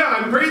say, well, yeah,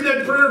 I prayed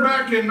that prayer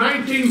back in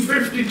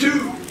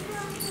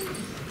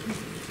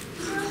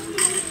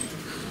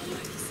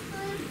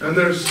 1952, and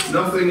there's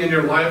nothing in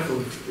your life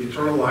of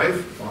eternal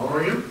life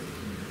following him,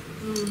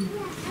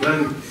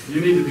 then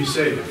you need to be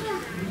saved.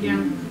 Yeah.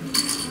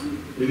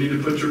 You need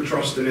to put your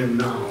trust in him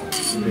now,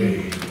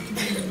 today.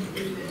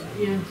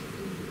 Yeah.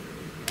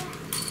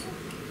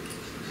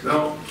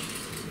 Now,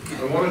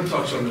 I want to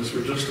touch on this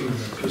for just a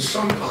minute, because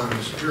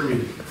sometimes, hear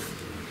me,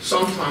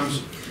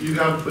 sometimes you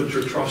have to put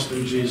your trust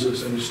in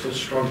Jesus and you still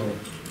struggle.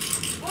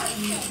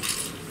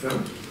 Yeah?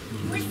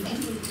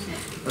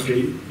 Okay,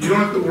 you don't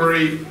have to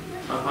worry.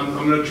 I'm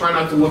going to try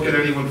not to look at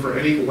anyone for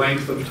any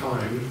length of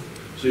time,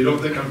 so you don't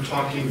think I'm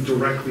talking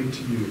directly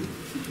to you.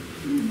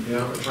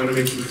 Yeah, I'm trying to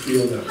make you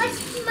feel that way.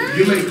 But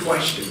you may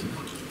question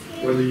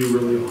whether you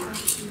really are.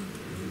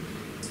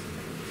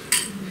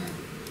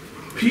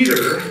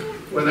 Peter,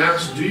 when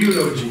asked, do you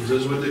know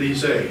Jesus, what did he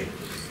say?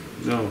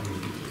 No.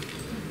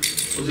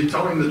 Was he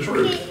telling the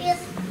truth?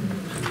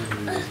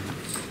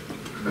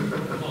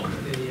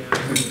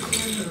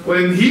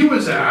 When he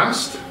was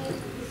asked,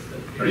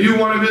 are you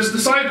one of his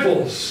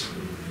disciples?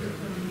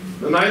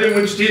 The night in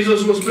which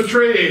Jesus was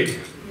betrayed,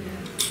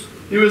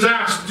 he was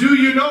asked, do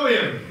you know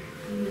him?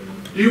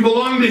 Do you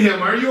belong to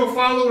him? Are you a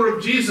follower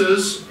of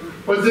Jesus?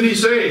 What did he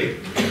say?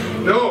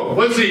 No.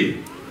 Was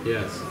he?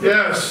 Yes.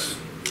 Yes.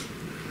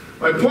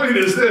 My point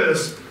is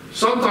this.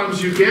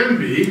 Sometimes you can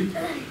be,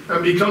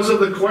 and because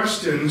of the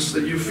questions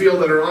that you feel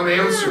that are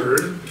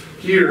unanswered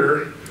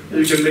here,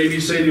 you can maybe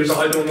say to yourself,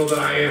 I don't know that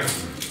I am.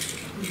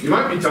 You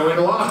might be telling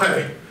a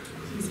lie.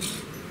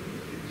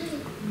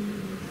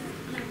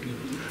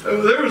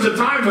 There was a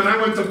time when I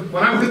went to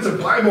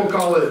Bible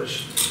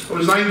college. I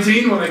was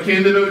 19 when I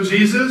came to know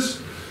Jesus.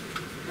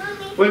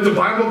 Went to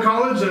Bible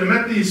college and I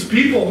met these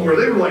people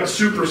they were like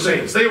super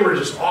saints. They were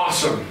just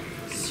awesome.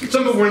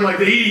 Some of them were in like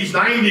the 80s,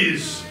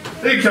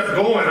 90s. They kept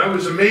going. I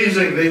was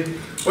amazing. They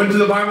went to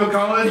the Bible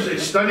college. They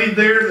studied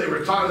there. They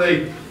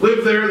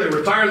lived there. They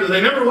retired.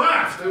 They never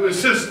left. It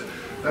was just,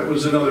 that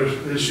was another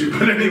issue.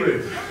 But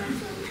anyway.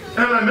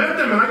 And I met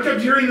them and I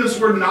kept hearing this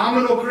word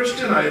nominal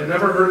Christian. I had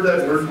never heard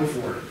that word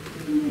before.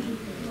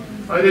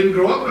 I didn't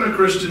grow up in a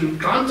Christian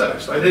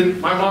context.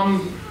 My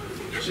mom,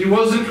 she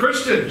wasn't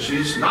Christian.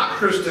 She's not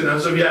Christian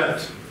as of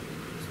yet.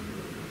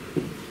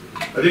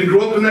 I didn't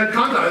grow up in that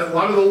context. A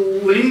lot of the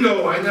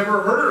lingo I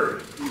never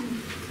heard.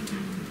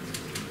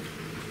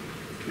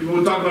 People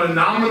would talk about a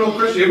nominal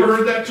Christian. You ever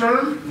heard that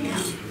term? Yeah.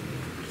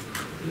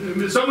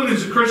 Someone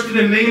who's a Christian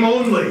in name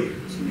only.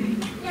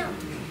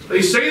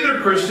 They say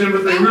they're Christian,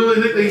 but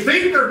they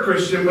think they're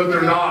Christian, but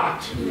they're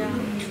not.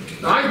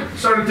 Now, I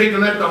started taking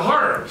that to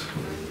heart.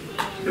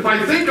 If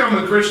I think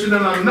I'm a Christian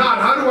and I'm not,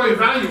 how do I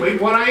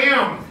evaluate what I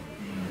am?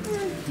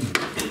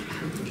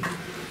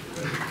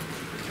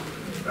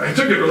 I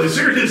took it really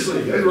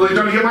seriously. I was really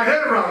trying to get my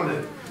head around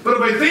it. But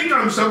if I think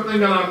I'm something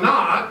and I'm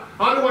not,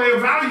 how do I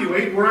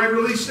evaluate where I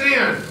really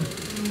stand?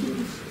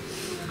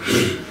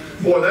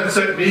 Boy, that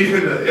set me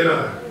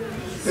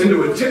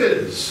into a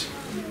tiz.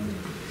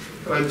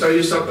 Can I tell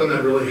you something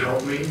that really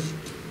helped me?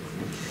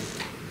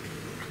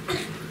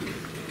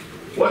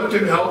 What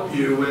can help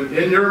you when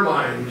in your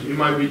mind you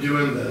might be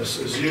doing this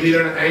is you need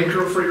an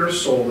anchor for your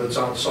soul that's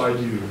outside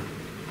you.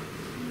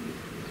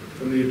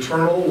 From the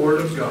eternal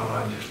Word of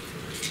God,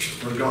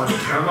 where God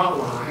cannot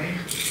lie,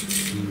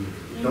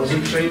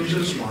 doesn't change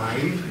His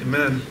mind,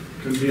 Amen.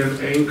 Can be an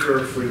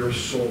anchor for your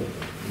soul.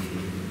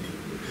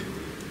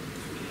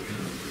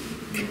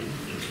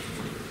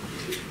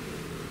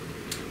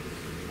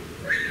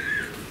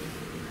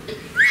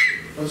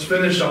 Let's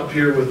finish up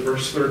here with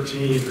verse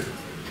 13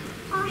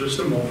 for just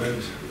a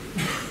moment.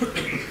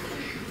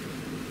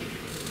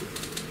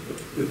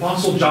 The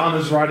Apostle John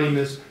is writing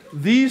this.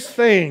 These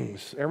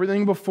things,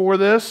 everything before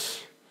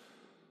this,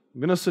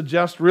 I'm going to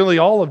suggest really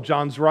all of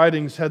John's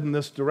writings head in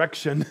this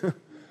direction.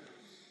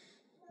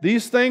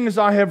 These things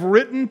I have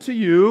written to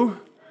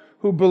you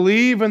who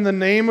believe in the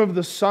name of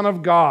the Son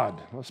of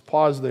God. Let's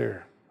pause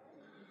there.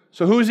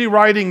 So who is he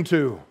writing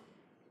to?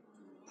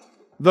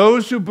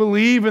 Those who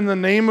believe in the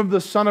name of the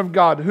Son of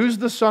God. Who's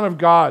the Son of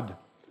God?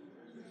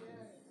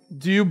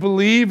 Do you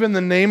believe in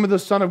the name of the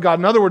Son of God?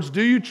 In other words,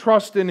 do you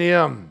trust in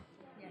Him?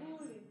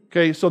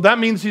 Okay, so that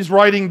means he's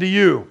writing to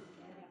you.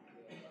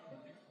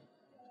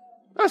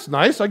 That's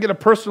nice. I get a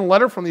personal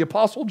letter from the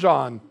Apostle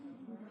John.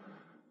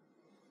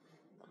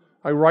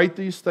 I write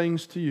these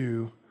things to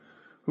you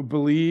who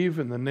believe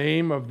in the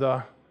name of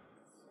the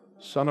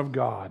Son of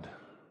God.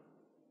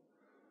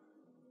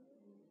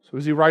 So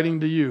is he writing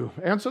to you?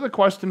 Answer the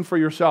question for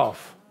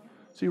yourself.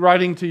 Is he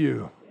writing to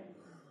you?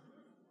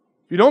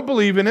 If you don't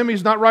believe in him,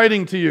 he's not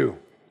writing to you.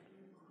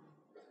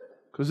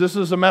 Because this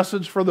is a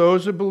message for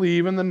those who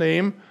believe in the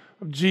name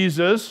of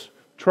Jesus,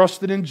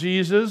 trusted in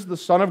Jesus, the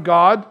Son of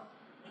God,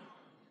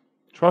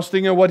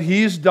 trusting in what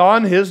He's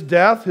done, His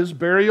death, His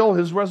burial,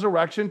 His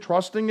resurrection,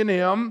 trusting in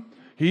Him.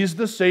 He's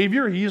the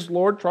Savior, He's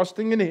Lord,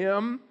 trusting in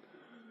Him.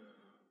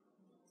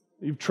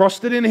 You've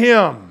trusted in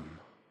Him.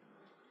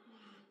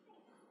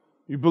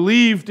 You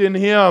believed in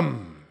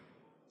Him.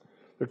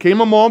 There came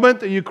a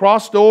moment that you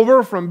crossed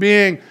over from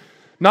being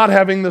not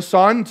having the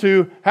Son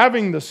to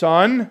having the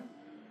Son.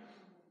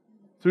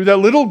 Through that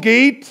little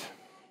gate,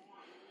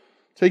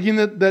 taking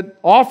that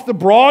off the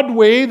broad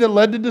way that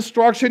led to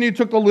destruction, you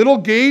took the little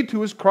gate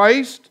who is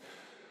Christ.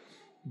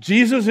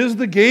 Jesus is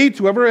the gate.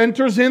 Whoever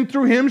enters in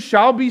through Him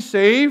shall be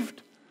saved.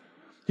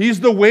 He's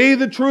the way,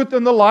 the truth,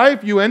 and the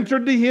life. You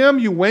entered to Him.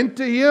 You went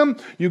to Him.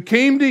 You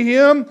came to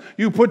Him.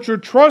 You put your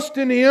trust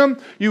in Him.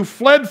 You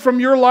fled from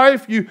your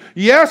life.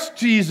 Yes,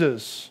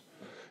 Jesus.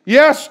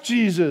 Yes,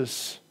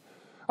 Jesus.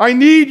 I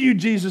need you,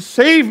 Jesus.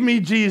 Save me,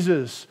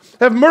 Jesus.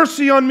 Have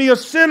mercy on me, a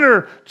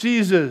sinner,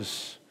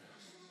 Jesus.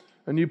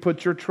 And you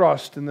put your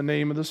trust in the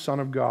name of the Son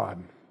of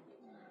God.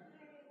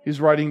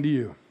 He's writing to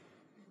you.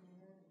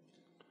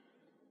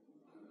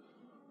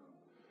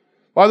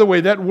 By the way,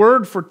 that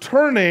word for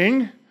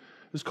turning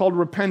is called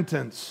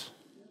repentance.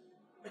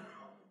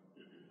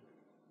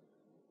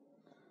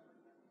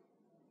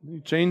 You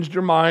changed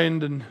your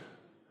mind and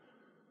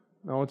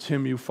now it's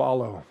Him you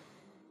follow.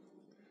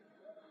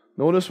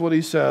 Notice what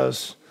he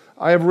says.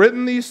 I have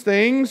written these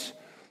things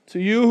to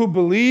you who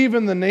believe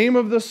in the name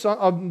of the Son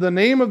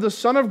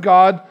of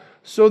God,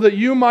 so that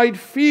you might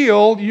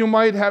feel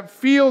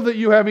that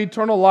you have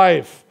eternal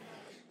life.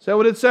 Is that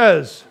what it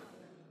says?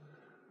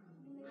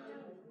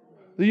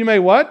 That you may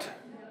what?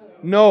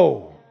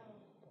 Know.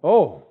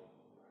 Oh,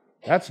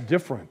 that's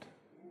different.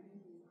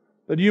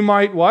 That you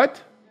might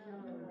what?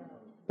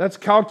 That's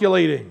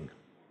calculating.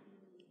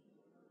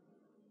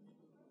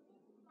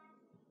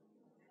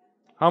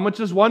 How much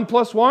is 1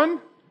 plus 1?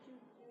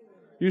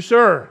 You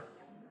sure?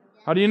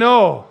 How do you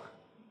know?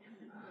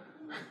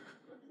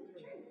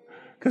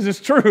 Because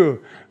it's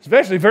true. It's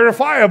especially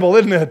verifiable,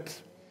 isn't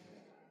it?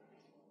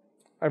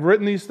 I've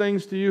written these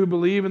things to you who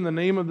believe in the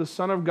name of the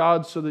Son of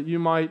God, so that you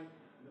might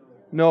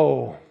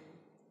know.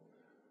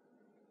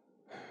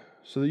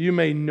 So that you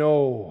may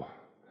know.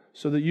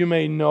 So that you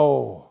may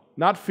know.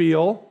 Not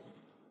feel.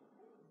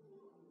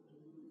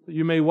 That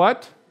you may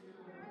what?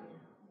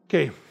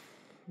 Okay.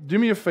 Do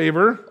me a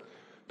favor.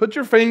 Put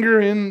your finger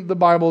in the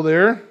Bible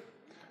there.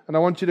 And I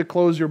want you to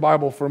close your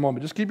Bible for a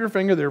moment. Just keep your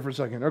finger there for a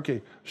second.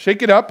 Okay.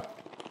 Shake it up.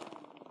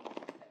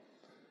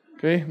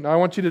 Okay. Now I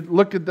want you to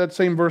look at that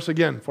same verse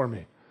again for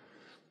me.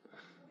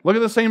 Look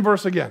at the same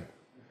verse again.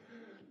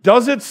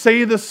 Does it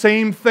say the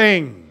same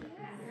thing?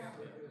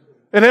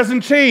 It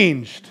hasn't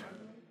changed.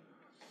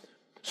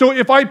 So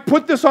if I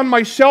put this on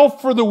my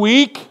shelf for the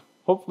week,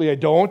 Hopefully I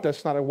don't.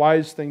 That's not a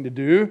wise thing to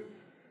do.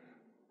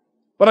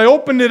 But I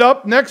opened it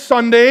up next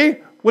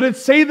Sunday. Would it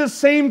say the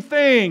same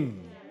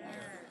thing?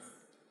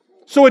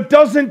 So it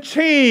doesn't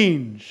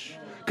change.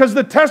 Because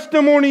the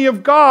testimony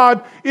of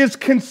God is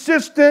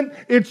consistent,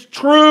 it's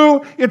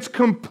true, it's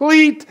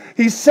complete.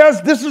 He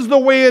says this is the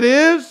way it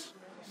is.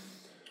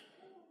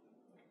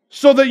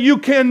 So that you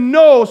can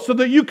know, so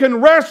that you can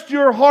rest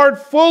your heart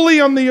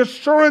fully on the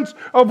assurance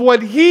of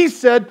what He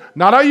said,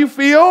 not how you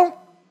feel,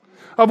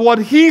 of what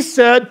He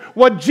said,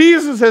 what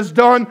Jesus has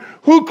done,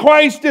 who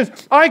Christ is.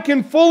 I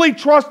can fully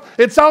trust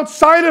it's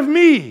outside of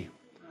me.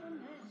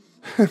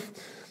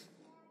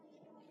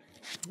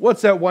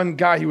 What's that one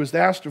guy? He was the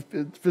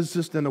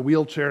astrophysicist in a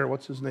wheelchair.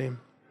 What's his name?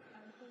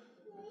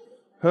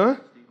 Huh?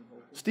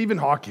 Stephen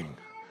Hawking.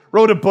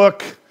 Wrote a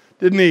book,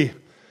 didn't he?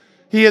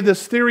 He had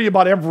this theory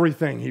about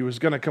everything he was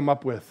going to come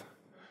up with.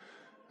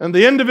 And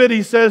the end of it,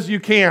 he says, you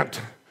can't.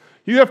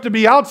 You have to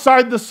be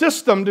outside the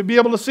system to be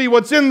able to see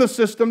what's in the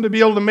system, to be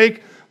able to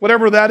make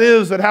whatever that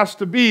is that has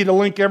to be to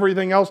link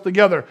everything else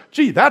together.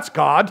 Gee, that's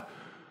God.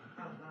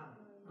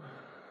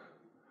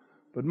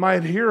 But my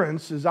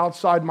adherence is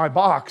outside my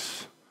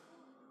box.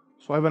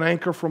 So I have an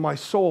anchor for my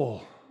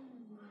soul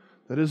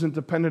that isn't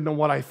dependent on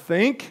what I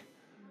think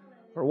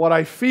or what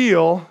I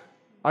feel.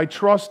 I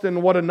trust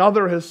in what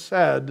another has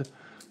said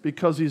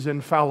because he's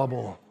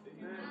infallible.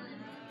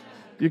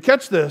 You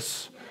catch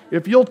this?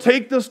 If you'll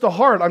take this to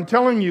heart, I'm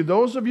telling you,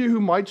 those of you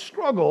who might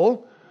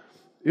struggle,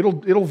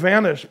 it'll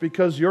vanish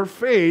because your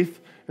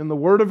faith in the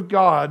Word of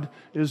God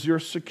is your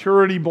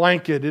security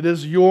blanket. It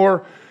is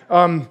your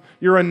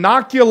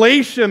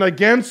inoculation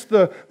against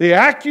the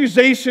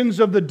accusations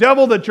of the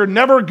devil that you're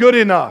never good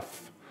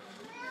enough.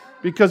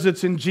 Because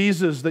it's in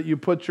Jesus that you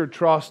put your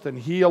trust, and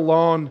He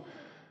alone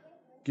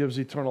gives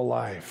eternal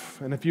life.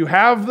 And if you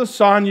have the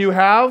Son, you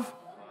have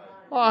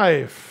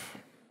life.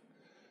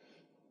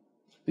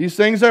 These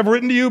things I've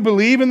written to you,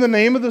 believe in the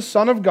name of the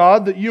Son of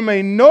God, that you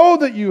may know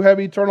that you have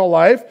eternal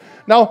life.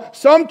 Now,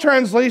 some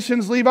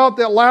translations leave out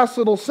that last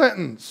little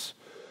sentence.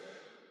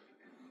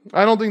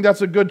 I don't think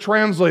that's a good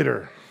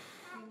translator.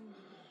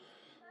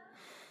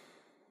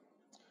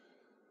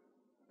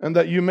 And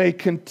that you may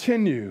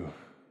continue.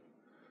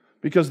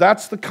 Because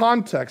that's the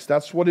context.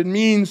 That's what it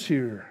means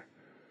here.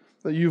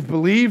 That you've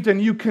believed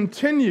and you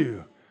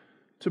continue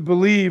to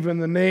believe in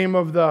the name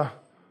of the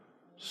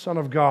Son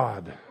of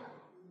God.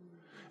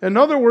 In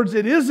other words,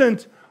 it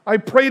isn't, I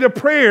prayed a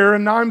prayer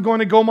and now I'm going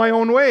to go my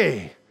own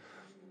way.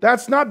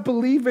 That's not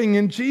believing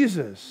in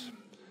Jesus.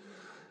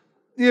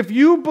 If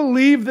you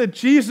believe that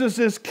Jesus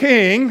is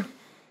King,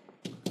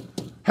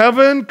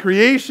 heaven,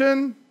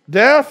 creation,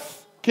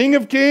 death, King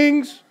of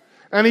kings,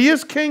 and He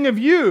is King of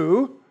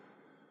you,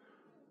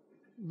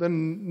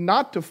 then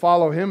not to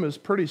follow Him is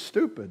pretty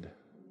stupid.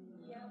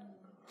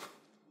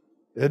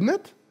 Isn't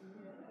it?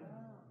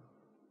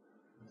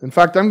 In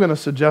fact, I'm going to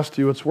suggest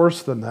to you it's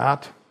worse than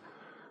that,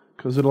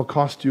 because it'll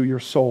cost you your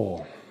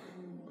soul.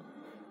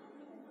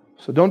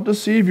 So don't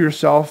deceive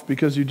yourself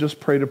because you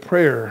just prayed a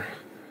prayer,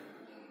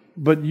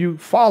 but you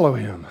follow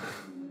Him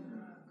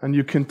and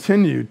you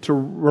continue to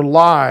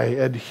rely,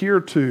 adhere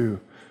to,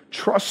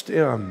 trust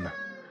in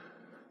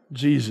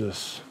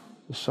Jesus,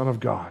 the Son of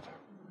God.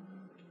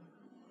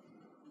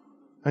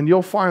 And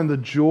you'll find the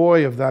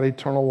joy of that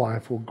eternal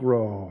life will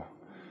grow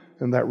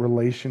in that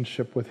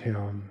relationship with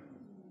Him.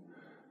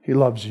 He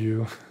loves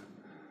you.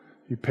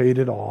 He paid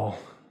it all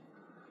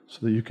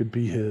so that you could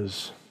be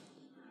His.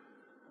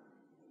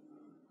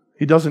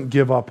 He doesn't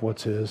give up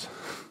what's His.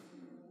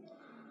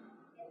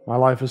 My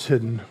life is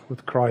hidden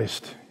with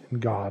Christ in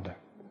God.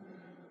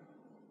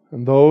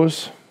 And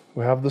those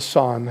who have the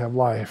Son have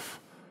life.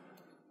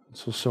 And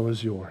so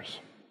is yours.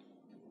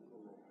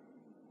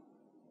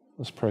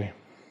 Let's pray.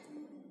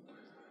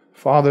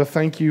 Father,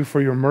 thank You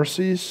for Your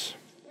mercies.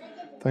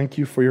 Thank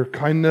You for Your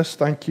kindness.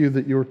 Thank You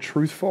that You're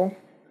truthful.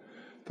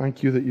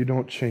 Thank You that You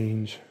don't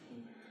change.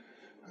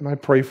 And I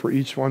pray for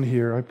each one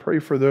here. I pray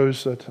for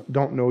those that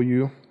don't know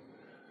You.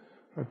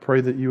 I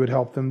pray that You would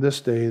help them this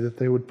day, that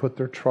they would put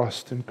their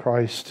trust in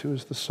Christ, who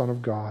is the Son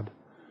of God,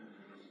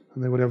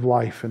 and they would have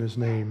life in His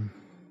name.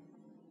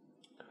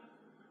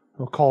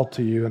 They'll call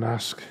to You and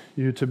ask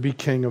You to be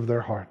King of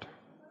their heart.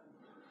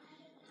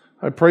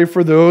 I pray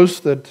for those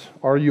that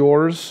are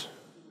Yours,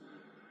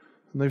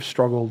 and they've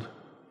struggled,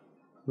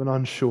 been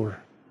unsure.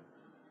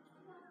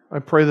 I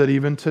pray that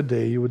even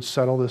today You would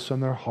settle this in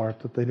their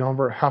heart, that they don't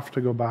ever have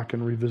to go back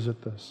and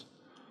revisit this,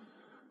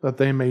 that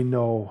they may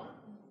know.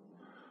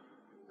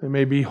 They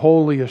may be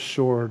wholly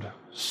assured,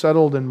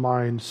 settled in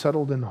mind,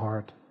 settled in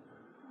heart,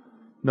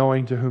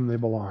 knowing to whom they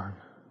belong.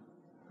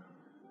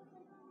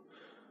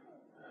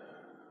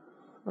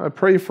 I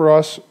pray for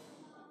us,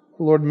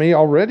 Lord, may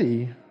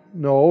already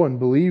know and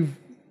believe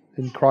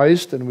in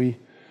Christ, and we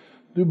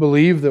do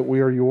believe that we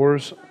are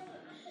Yours.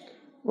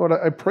 Lord,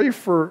 I pray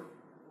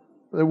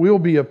that we'll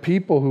be a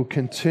people who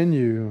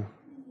continue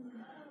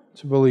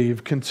to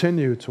believe,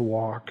 continue to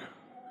walk,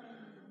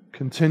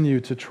 continue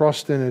to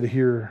trust and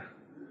adhere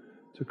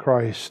to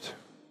Christ.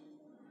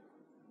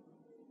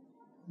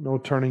 No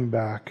turning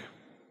back.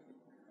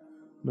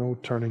 no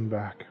turning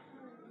back.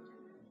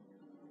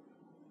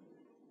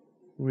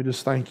 We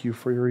just thank you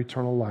for your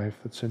eternal life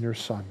that's in your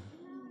Son.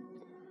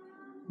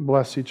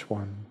 Bless each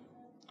one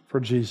for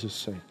Jesus'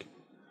 sake.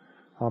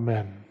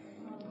 Amen.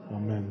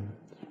 Amen.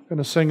 I'm going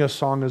to sing a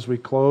song as we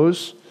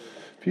close.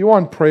 If you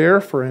want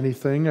prayer for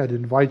anything, I'd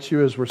invite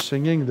you as we're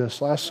singing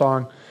this last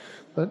song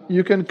that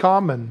you can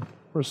come and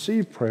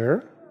receive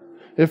prayer.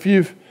 If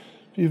you've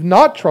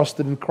not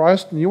trusted in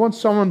Christ and you want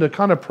someone to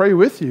kind of pray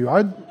with you,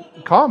 I'd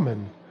come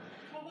and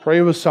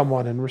pray with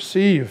someone and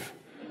receive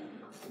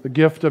the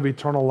gift of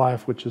eternal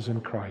life which is in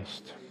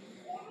Christ.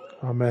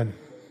 Amen.